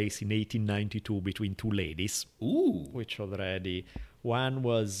took place in 1892 between two ladies. Ooh. Which already... One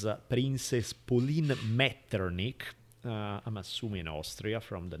was Princess Pauline Metternich. I'm assuming Austria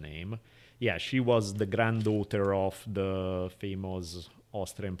from the name. Yeah, she was the granddaughter of the famous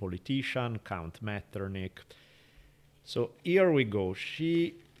Austrian politician, Count Metternich. So here we go.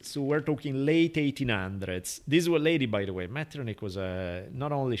 So we're talking late 1800s. This lady, by the way, Metternich was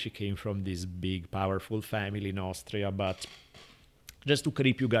not only she came from this big, powerful family in Austria, but just to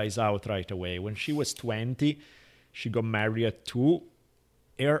creep you guys out right away, when she was 20, she got married to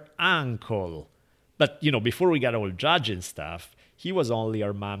her uncle. But, before we got all judging stuff, he was only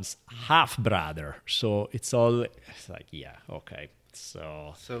her mom's half-brother. So it's like, yeah, okay.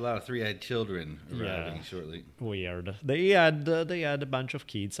 So a lot of three-eyed children arriving shortly. Weird. They had a bunch of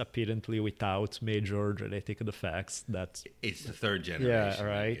kids apparently without major genetic defects. It's the third generation. Yeah,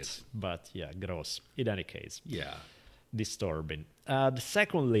 right. But yeah, gross. In any case, yeah, disturbing. The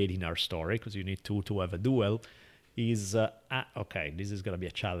second lady in our story, because you need two to have a duel, is okay. This is gonna be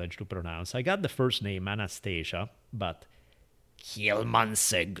a challenge to pronounce. I got the first name Anastasia, but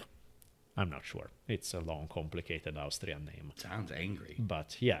Kielmansegg. I'm not sure. It's a long, complicated Austrian name. Sounds angry.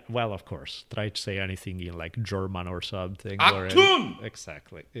 But yeah, well, of course. Try to say anything in like German or something. Achtung!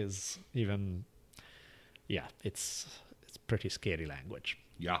 Exactly. Is even... Yeah, it's pretty scary language.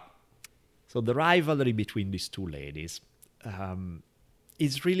 Yeah. So the rivalry between these two ladies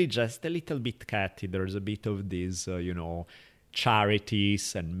is really just a little bit catty. There's a bit of this,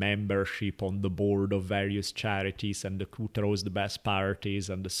 charities and membership on the board of various charities and who throws the best parties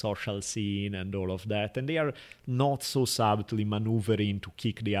and the social scene and all of that. And they are not so subtly maneuvering to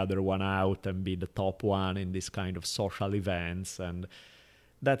kick the other one out and be the top one in this kind of social events. And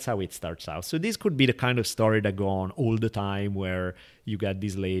that's how it starts out. So this could be the kind of story that go on all the time, where you got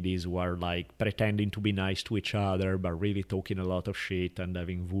these ladies who are like pretending to be nice to each other, but really talking a lot of shit and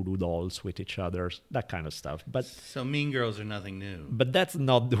having voodoo dolls with each other, that kind of stuff. But so Mean Girls are nothing new. But that's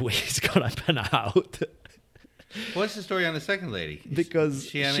not the way it's gonna pan out. What's the story on the second lady? Because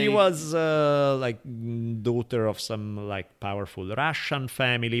she was like daughter of some like powerful Russian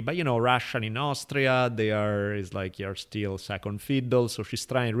family, but Russian in Austria, you're still second fiddle, so she's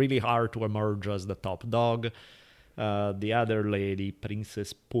trying really hard to emerge as the top dog. The other lady,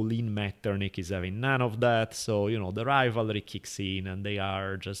 Princess Pauline Metternich, is having none of that, so the rivalry kicks in, and they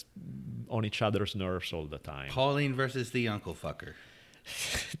are just on each other's nerves all the time. Pauline versus the uncle fucker.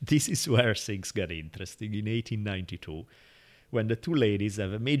 This is where things got interesting in 1892, when the two ladies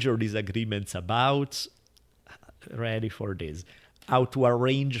have major disagreements about, ready for this, how to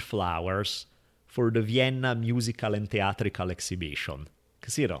arrange flowers for the Vienna musical and theatrical exhibition.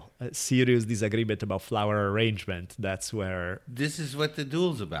 Because, a serious disagreement about flower arrangement, that's where This is what the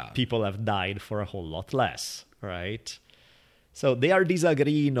duel's about. people have died for a whole lot less, right? So they are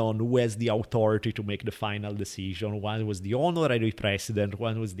disagreeing on who has the authority to make the final decision. One was the honorary president,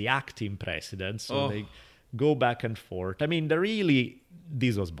 one was the acting president. So they go back and forth. I mean,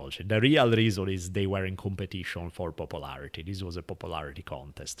 this was bullshit. The real reason is they were in competition for popularity. This was a popularity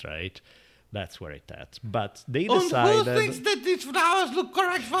contest, right? That's where it at. But they decided... And who thinks that these flowers look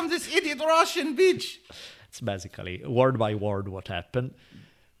correct from this idiot Russian bitch? It's basically word by word what happened.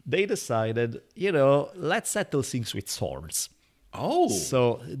 They decided, let's settle things with swords. Oh.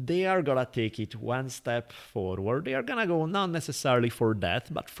 So they are going to take it one step forward. They are going to go not necessarily for death,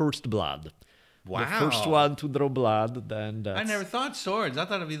 but first blood. Wow. The first one to draw blood, then that's... I never thought swords. I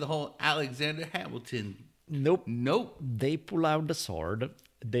thought it'd be the whole Alexander Hamilton. Nope. Nope. They pull out the sword.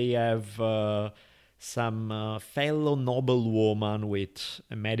 They have some fellow noblewoman with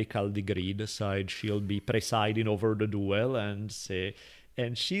a medical degree decide she'll be presiding over the duel and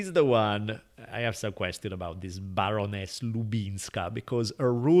she's the one. I have some question about this Baroness Lubinska because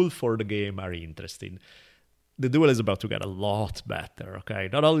her rules for the game are interesting. The duel is about to get a lot better, okay?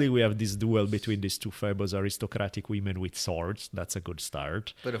 Not only we have this duel between these two famous aristocratic women with swords, that's a good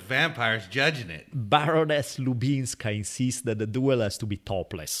start. But a vampire's judging it. Baroness Lubinska insists that the duel has to be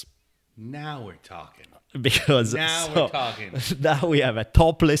topless. Now we're talking. Because we're talking. Now we have a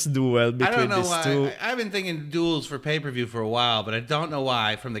topless duel between these two. I've been thinking duels for pay-per-view for a while, but I don't know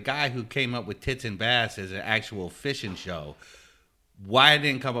why. From the guy who came up with Tits and Bass as an actual fishing show, why I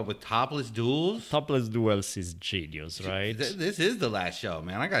didn't come up with topless duels? Topless duels is genius, right? This is the last show,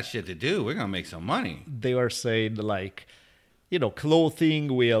 man. I got shit to do. We're going to make some money. They were saying,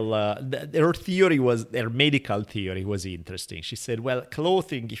 clothing will... their medical theory was interesting. She said, well,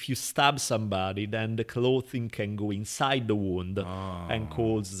 clothing, if you stab somebody, then the clothing can go inside the wound and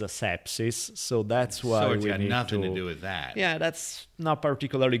cause the sepsis. So that's why Swords we got need nothing to do with that. Yeah, that's not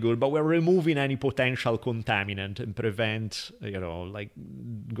particularly good, but we're removing any potential contaminant and prevent,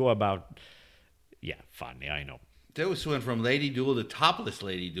 go about... Yeah, funny, I know. They was went from Lady Duel to Topless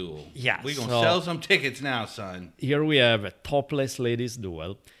Lady Duel. Yeah. We're going to sell some tickets now, son. Here we have a topless ladies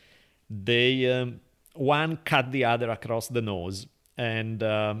duel. They, one cut the other across the nose. And,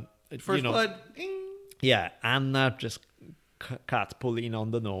 First blood. Ding. Yeah, Anna just cut Pauline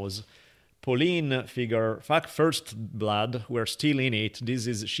on the nose. Pauline fuck, first blood, we're still in it.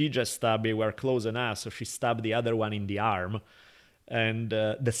 She just stabbed me, we're close enough, so she stabbed the other one in the arm. And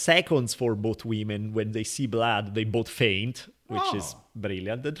the seconds for both women, when they see blood, they both faint, which is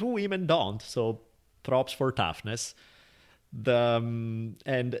brilliant. The two women don't, so props for toughness. Some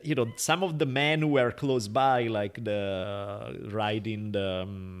of the men who were close by, like riding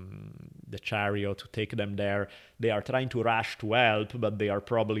the chariot to take them there, they are trying to rush to help, but they are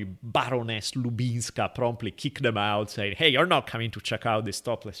probably Baroness Lubinska promptly kick them out, saying, hey, you're not coming to check out these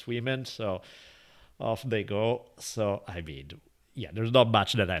topless women. So off they go. So, I mean... Yeah, there's not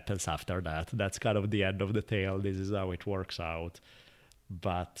much that happens after that. That's kind of the end of the tale. This is how it works out.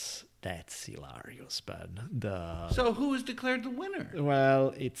 But that's hilarious, man. So who is declared the winner?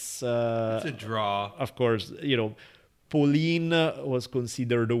 Well, it's a draw. Of course, Pauline was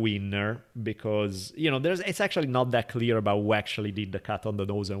considered the winner because, it's actually not that clear about who actually did the cut on the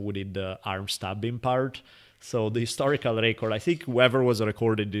nose and who did the arm stabbing part. So the historical record, I think whoever was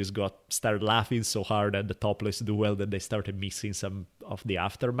recording this started laughing so hard at the topless duel that they started missing some of the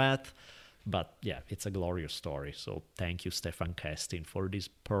aftermath. But yeah, it's a glorious story. So thank you, Stefan Kestin, for this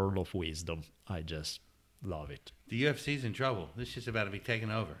pearl of wisdom. I just love it. The UFC's in trouble. This shit's about to be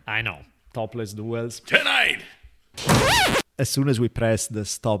taken over. I know. Topless duels. Tonight! As soon as we pressed the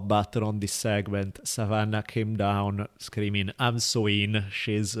stop button on this segment, Savannah came down screaming, I'm so in.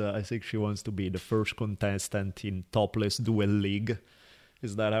 I think she wants to be the first contestant in Topless Duel League.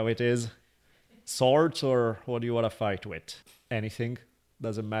 Is that how it is? Swords, or what do you want to fight with? Anything?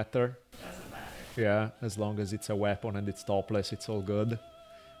 Doesn't matter? Doesn't matter. Yeah, as long as it's a weapon and it's topless, it's all good.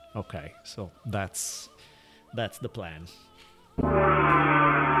 Okay, so that's the plan.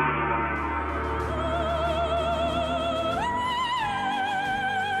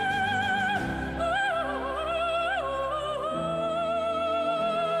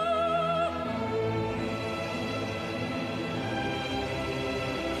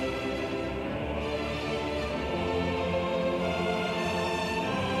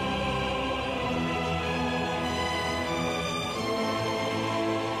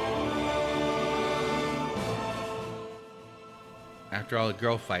 After all the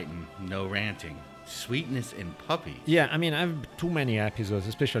girl fighting, no ranting. Sweetness in puppies. Yeah, I mean, I've too many episodes,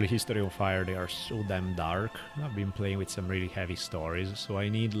 especially History of Fire. They are so damn dark. I've been playing with some really heavy stories, so I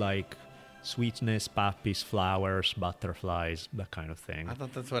need like sweetness, puppies, flowers, butterflies, that kind of thing. I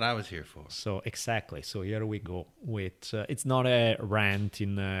thought that's what I was here for. So exactly. So here we go with. It's not a rant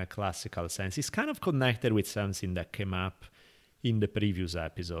in a classical sense. It's kind of connected with something that came up in the previous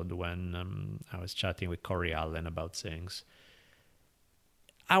episode when I was chatting with Corey Allen about things.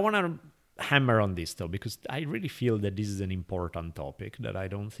 I want to hammer on this though, because I really feel that this is an important topic that I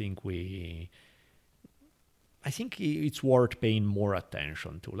don't think I think it's worth paying more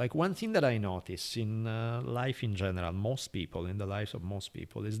attention to. Like one thing that I notice in life in general, in the lives of most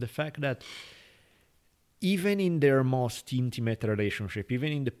people, is the fact that even in their most intimate relationship,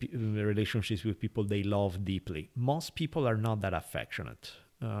 even in the relationships with people they love deeply, most people are not that affectionate,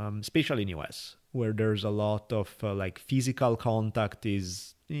 especially in US, where there's a lot of like physical contact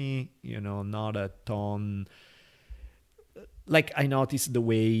is, not a ton. Like I notice the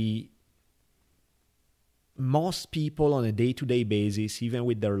way most people on a day-to-day basis, even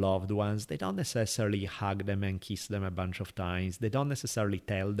with their loved ones, they don't necessarily hug them and kiss them a bunch of times. They don't necessarily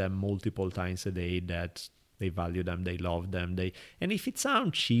tell them multiple times a day that they value them, they love them. And if it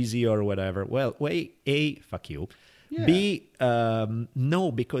sounds cheesy or whatever, well, wait, A, fuck you. Yeah. B,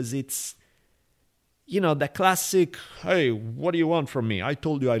 no, because it's, the classic, hey, what do you want from me? I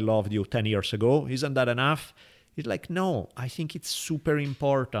told you I loved you 10 years ago. Isn't that enough? It's like, no, I think it's super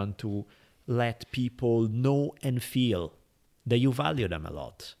important to let people know and feel that you value them a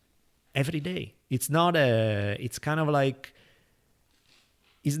lot every day. It's kind of like,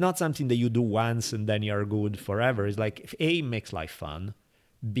 it's not something that you do once and then you're good forever. It's like, if A, makes life fun.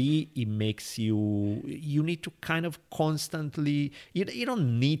 B, it makes you need to kind of constantly, you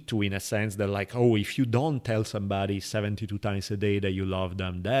don't need to, in a sense that like, oh, if you don't tell somebody 72 times a day that you love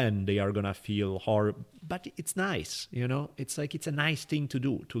them, then they are going to feel horrible. But it's nice, it's like, it's a nice thing to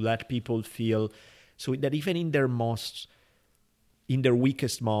do, to let people feel so that even in their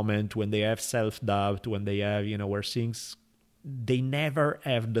weakest moment, when they have self-doubt, when they have, where things, they never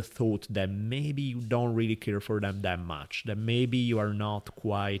have the thought that maybe you don't really care for them that much, that maybe you are not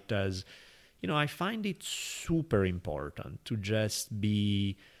quite as, I find it super important to just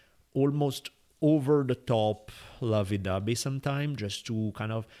be almost over the top lovey-dovey sometimes, just to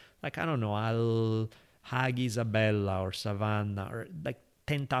kind of, like, I don't know, I'll hug Isabella or Savannah or like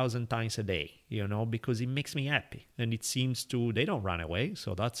 10,000 times a day, because it makes me happy. And it seems they don't run away,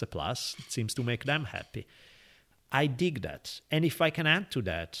 so that's a plus. It seems to make them happy. I dig that. And if I can add to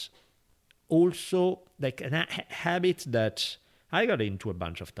that, also like a habit that I got into a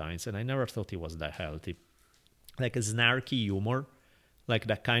bunch of times and I never thought it was that healthy, like a snarky humor, like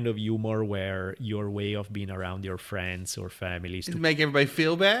that kind of humor where your way of being around your friends or family is to make everybody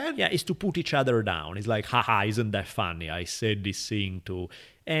feel bad? Yeah, is to put each other down. It's like, haha, isn't that funny? I said this thing too.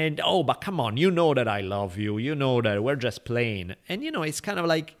 And, oh, but come on, you know that I love you. You know that we're just playing. And, it's kind of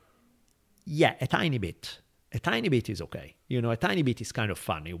like, yeah, a tiny bit. A tiny bit is okay. A tiny bit is kind of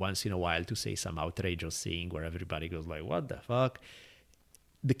funny once in a while to say some outrageous thing where everybody goes like, what the fuck?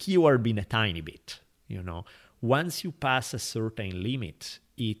 The keyword being a tiny bit, Once you pass a certain limit,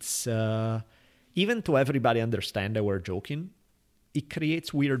 it's, even to everybody understand that we're joking, it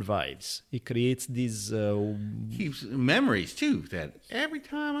creates weird vibes. It creates these... keeps memories, too, that every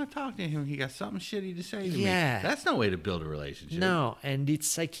time I talk to him, he got something shitty to say to me. That's no way to build a relationship. No, and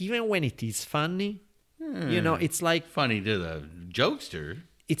it's like, even when it is funny... it's like... Funny to the jokester.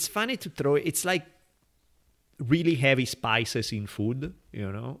 It's funny to throw... It's like really heavy spices in food,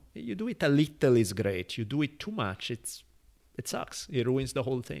 You do it a little is great. You do it too much, it sucks. It ruins the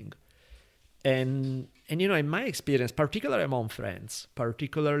whole thing. And in my experience, particularly among friends,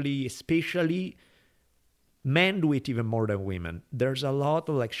 especially men do it even more than women. There's a lot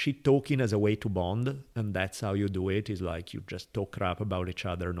of like shit talking as a way to bond. And that's how you do it. Is like you just talk crap about each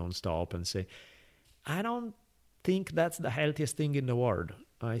other nonstop and say... I don't think that's the healthiest thing in the world.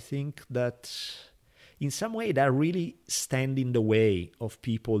 I think that in some way that really stand in the way of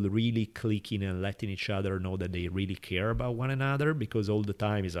people really clicking and letting each other know that they really care about one another, because all the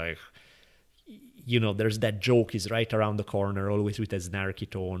time is like, there's that joke is right around the corner, always with a snarky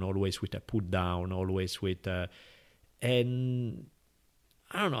tone, always with a put down, always with and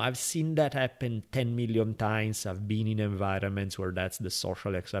I don't know, I've seen that happen 10 million times. I've been in environments where that's the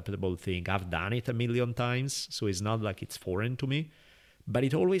socially acceptable thing. I've done it a million times, so it's not like it's foreign to me. But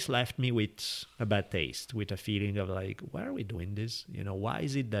it always left me with a bad taste, with a feeling of like, why are we doing this? Why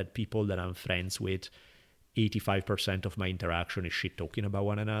is it that people that I'm friends with, 85% of my interaction is shit talking about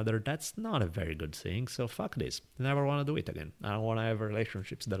one another? That's not a very good thing, so fuck this. I never want to do it again. I don't want to have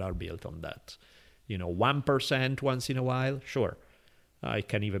relationships that are built on that. 1% once in a while, sure, it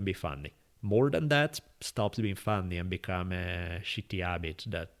can even be funny. More than that, stops being funny and become a shitty habit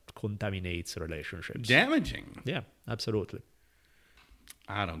that contaminates relationships. Damaging. Yeah, absolutely.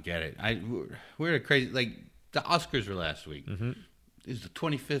 I don't get it. We're a crazy, like, the Oscars were last week. Mm-hmm. It was the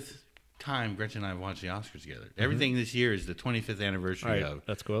 25th time Gretchen and I have watched the Oscars together. Everything this year is the 25th anniversary of.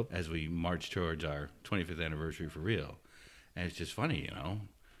 That's cool. As we march towards our 25th anniversary for real. And it's just funny,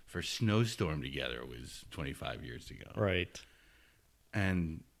 for Snowstorm together was 25 years ago. Right.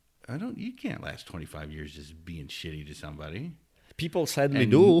 And you can't last 25 years just being shitty to somebody. People sadly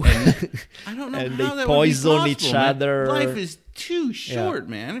do. I don't know and how they that poison would be each possible, man. other. Life is too short,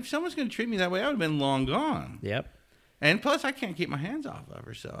 man. If someone's going to treat me that way, I would have been long gone. Yep. And plus, I can't keep my hands off of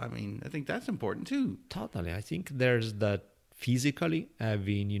her. So, I think that's important, too. Totally. I think there's that physically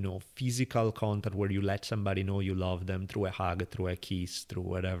having, physical contact where you let somebody know you love them through a hug, through a kiss, through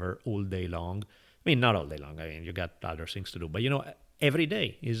whatever, all day long. I mean, not all day long. I mean, you got other things to do. But, every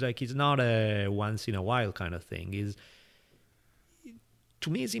day. It's not a once in a while kind of thing. To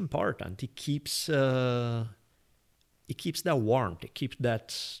me, it's important. It keeps that warmth. It keeps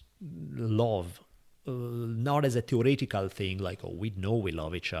that love. Not as a theoretical thing, like, we know we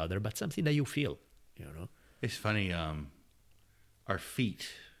love each other, but something that you feel, It's funny, our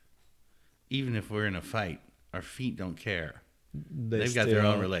feet, even if we're in a fight, our feet don't care. They've got their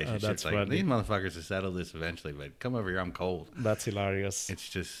own relationships. Like, these motherfuckers will settle this eventually, but come over here, I'm cold. That's hilarious. It's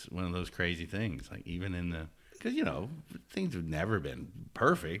just one of those crazy things. Like, even because, things have never been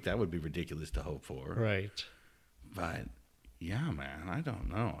perfect. That would be ridiculous to hope for. Right. But, yeah, man, I don't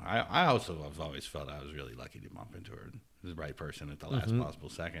know. I also have always felt I was really lucky to bump into her, the right person at the last possible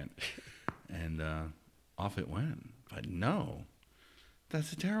second. And off it went. But no,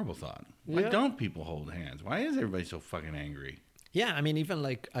 that's a terrible thought. Why don't people hold hands? Why is everybody so fucking angry? Yeah, I mean, even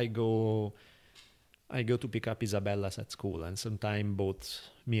like I go to pick up Isabella's at school, and sometimes both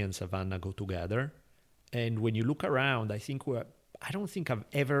me and Savannah go together. And when you look around, I don't think I've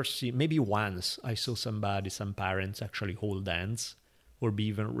ever seen, maybe once I saw some parents actually hold hands or be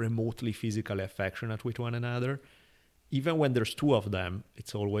even remotely physically affectionate with one another. Even when there's two of them,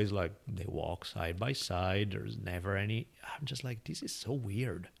 it's always like they walk side by side. There's never any. I'm just like, this is so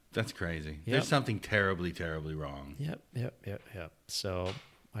weird. That's crazy. Yep. There's something terribly, terribly wrong. Yep. So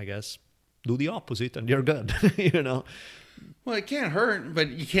I guess do the opposite and you're good, Well, it can't hurt, but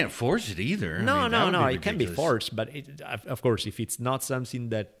you can't force it either. No. It can be forced, but of course, if it's not something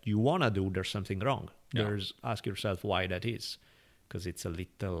that you want to do, there's something wrong. Yeah. Ask yourself why that is, because it's a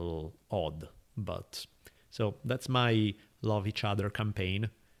little odd. But so that's my love each other campaign.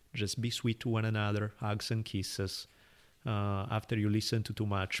 Just be sweet to one another, hugs and kisses. After you listen to too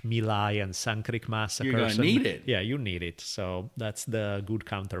much My Lai and Sand Creek Massacre. You're going to need it. Yeah, you need it. So that's the good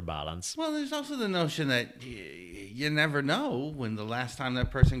counterbalance. Well, there's also the notion that you never know when the last time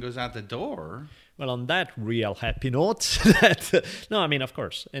that person goes out the door. Well, on that real happy note, no, I mean, of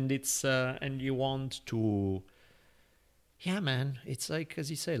course. And it's, and you want to, yeah, man, it's like,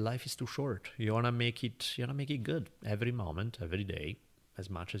 as you say, life is too short. You want to make it good every moment, every day, as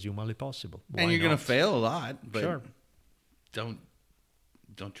much as humanly possible. Why and you're going not? to fail a lot, but sure. Don't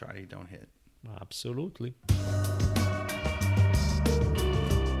try, don't hit. Absolutely.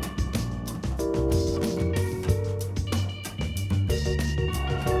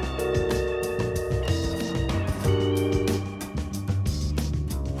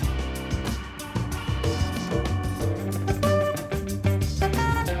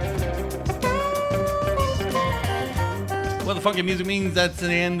 Well, the funky music means that's the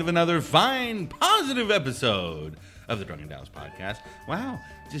end of another fine, positive episode of the Drunken Dallas podcast. Wow,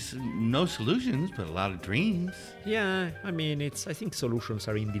 just no solutions, but a lot of dreams. Yeah, I mean, I think solutions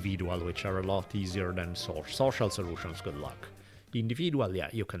are individual, which are a lot easier than social solutions. Good luck. Individual, yeah,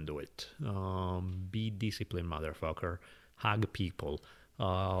 you can do it. Be disciplined, motherfucker. Hug people.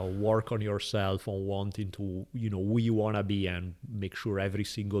 Work on yourself, on wanting to, who you want to be, and make sure every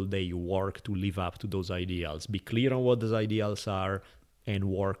single day you work to live up to those ideals. Be clear on what those ideals are and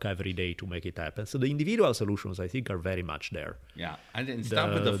work every day to make it happen. So the individual solutions, I think, are very much there. Yeah, I didn't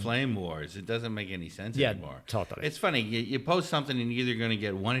stop with the flame wars. It doesn't make any sense anymore. Totally. It's funny. You post something and you're either going to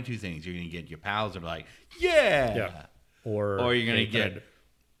get one or two things. You're going to get your pals that are like, yeah. Or you're going to get,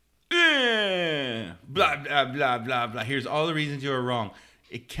 blah, blah, blah, blah, blah. Here's all the reasons you were wrong.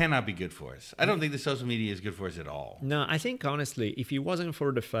 it cannot be good for us. I don't think the social media is good for us at all. No, I think honestly, if it wasn't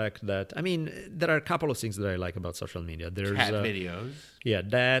for the fact that, I mean, there are a couple of things that I like about social media. There's Cat videos. Yeah,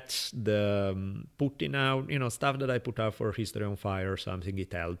 that's the putting out, stuff that I put out for History on Fire or something.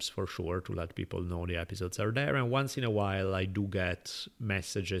 It helps for sure to let people know the episodes are there. And once in a while, I do get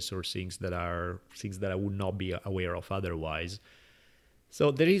messages or things that I would not be aware of otherwise. So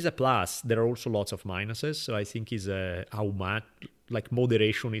there is a plus. There are also lots of minuses. So I think is how much, like,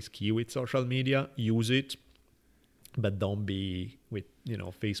 moderation is key with social media. Use it, but don't be with,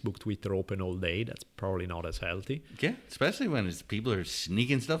 Facebook, Twitter open all day. That's probably not as healthy. Yeah, especially when people are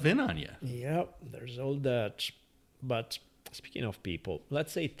sneaking stuff in on you. Yeah, there's all that. But speaking of people,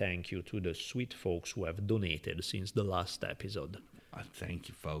 let's say thank you to the sweet folks who have donated since the last episode. Thank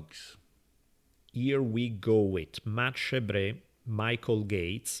you, folks. Here we go with Matt Chebre, Michael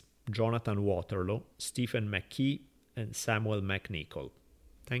Gates, Jonathan Waterloo, Stephen McKee, and Samuel McNichol.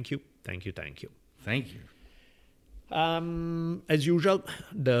 Thank you, thank you, thank you. Thank you. As usual,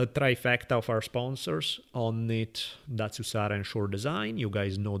 the trifecta of our sponsors, On It, Datsusara, and Shore Design. You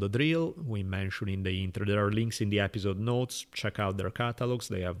guys know the drill. We mentioned in the intro. There are links in the episode notes. Check out their catalogs.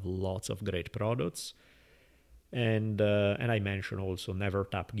 They have lots of great products. And I mentioned also Never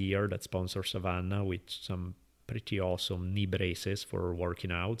Tap Gear that sponsors Savannah with some pretty awesome knee braces for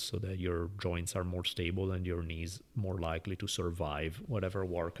working out so that your joints are more stable and your knees more likely to survive whatever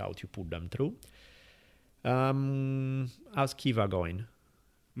workout you put them through. How's Kiva going?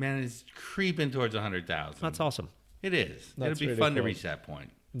 Man, it's creeping towards 100,000. That's awesome. It is. That's It'll be really fun to cool. reach that point.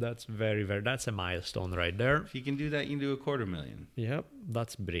 That's that's a milestone right there. If you can do that, you can do 250,000. Yep,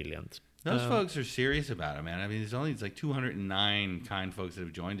 that's brilliant. Those folks are serious about it, man. I mean, it's like 209 kind folks that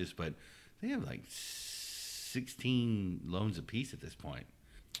have joined us, but they have like 16 loans apiece at this point.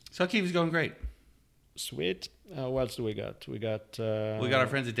 So Kiva's going great. Sweet. What else do we got? We got our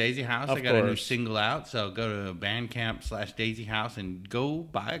friends at Daisy House. Of They got a new course. single out. So go to Bandcamp/Daisy House and go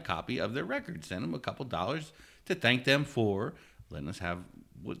buy a copy of their record. Send them a couple dollars to thank them for letting us have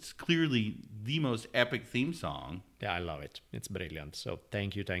what's clearly the most epic theme song. Yeah, I love it. It's brilliant. So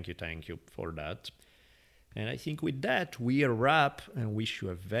thank you for that. And I think with that, we wrap and wish you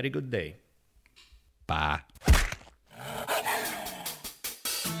a very good day. Bye.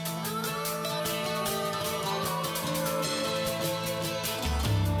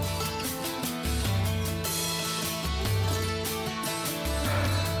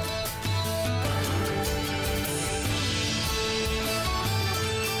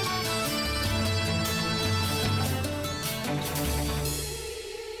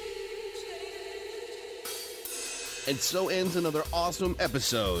 And so ends another awesome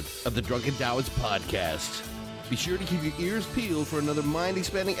episode of the Drunken Taoist podcast. Be sure to keep your ears peeled for another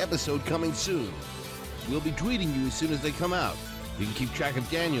mind-expanding episode coming soon. We'll be tweeting you as soon as they come out. You can keep track of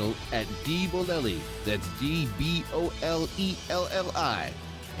Daniel at D-Bolelli. That's D-B-O-L-E-L-L-I.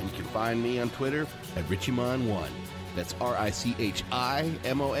 And you can find me on Twitter at Richimon1. That's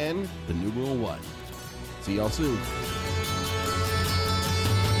R-I-C-H-I-M-O-N, the numeral 1. See y'all soon.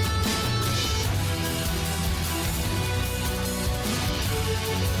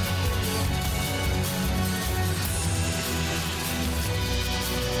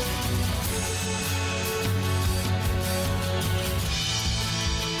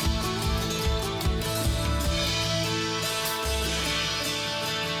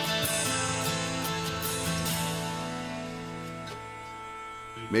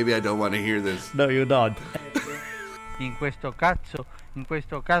 Maybe I don't want to hear this. No, you don't. In questo caso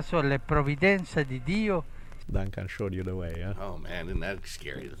le provvidenze di Dio. Duncan showed you the way, yeah? Oh man, isn't that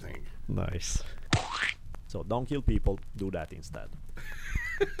scary to think? Nice. So don't kill people, do that instead.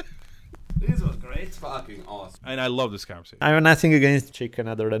 This was great. It's fucking awesome. And I love this conversation. I have nothing against chicken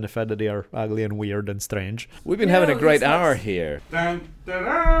other than the fact that they are ugly and weird and strange. We've been having a great hour here. I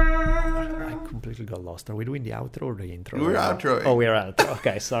completely got lost. Are we doing the outro or the intro? We're outroing. Oh, we're outro.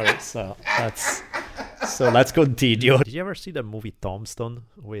 Okay, sorry. So let's continue. Did you ever see the movie Tombstone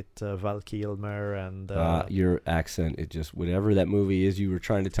with Val Kilmer and... Your accent, it just, whatever that movie is you were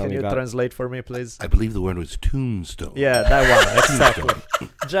trying to tell Can me you about. translate for me, please? I believe the word was tombstone. Yeah, that one, exactly.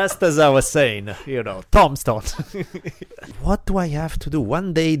 Just as I was saying, Tombstone. What do I have to do?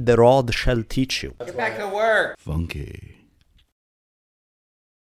 One day the rod shall teach you. Get back to work. Funky.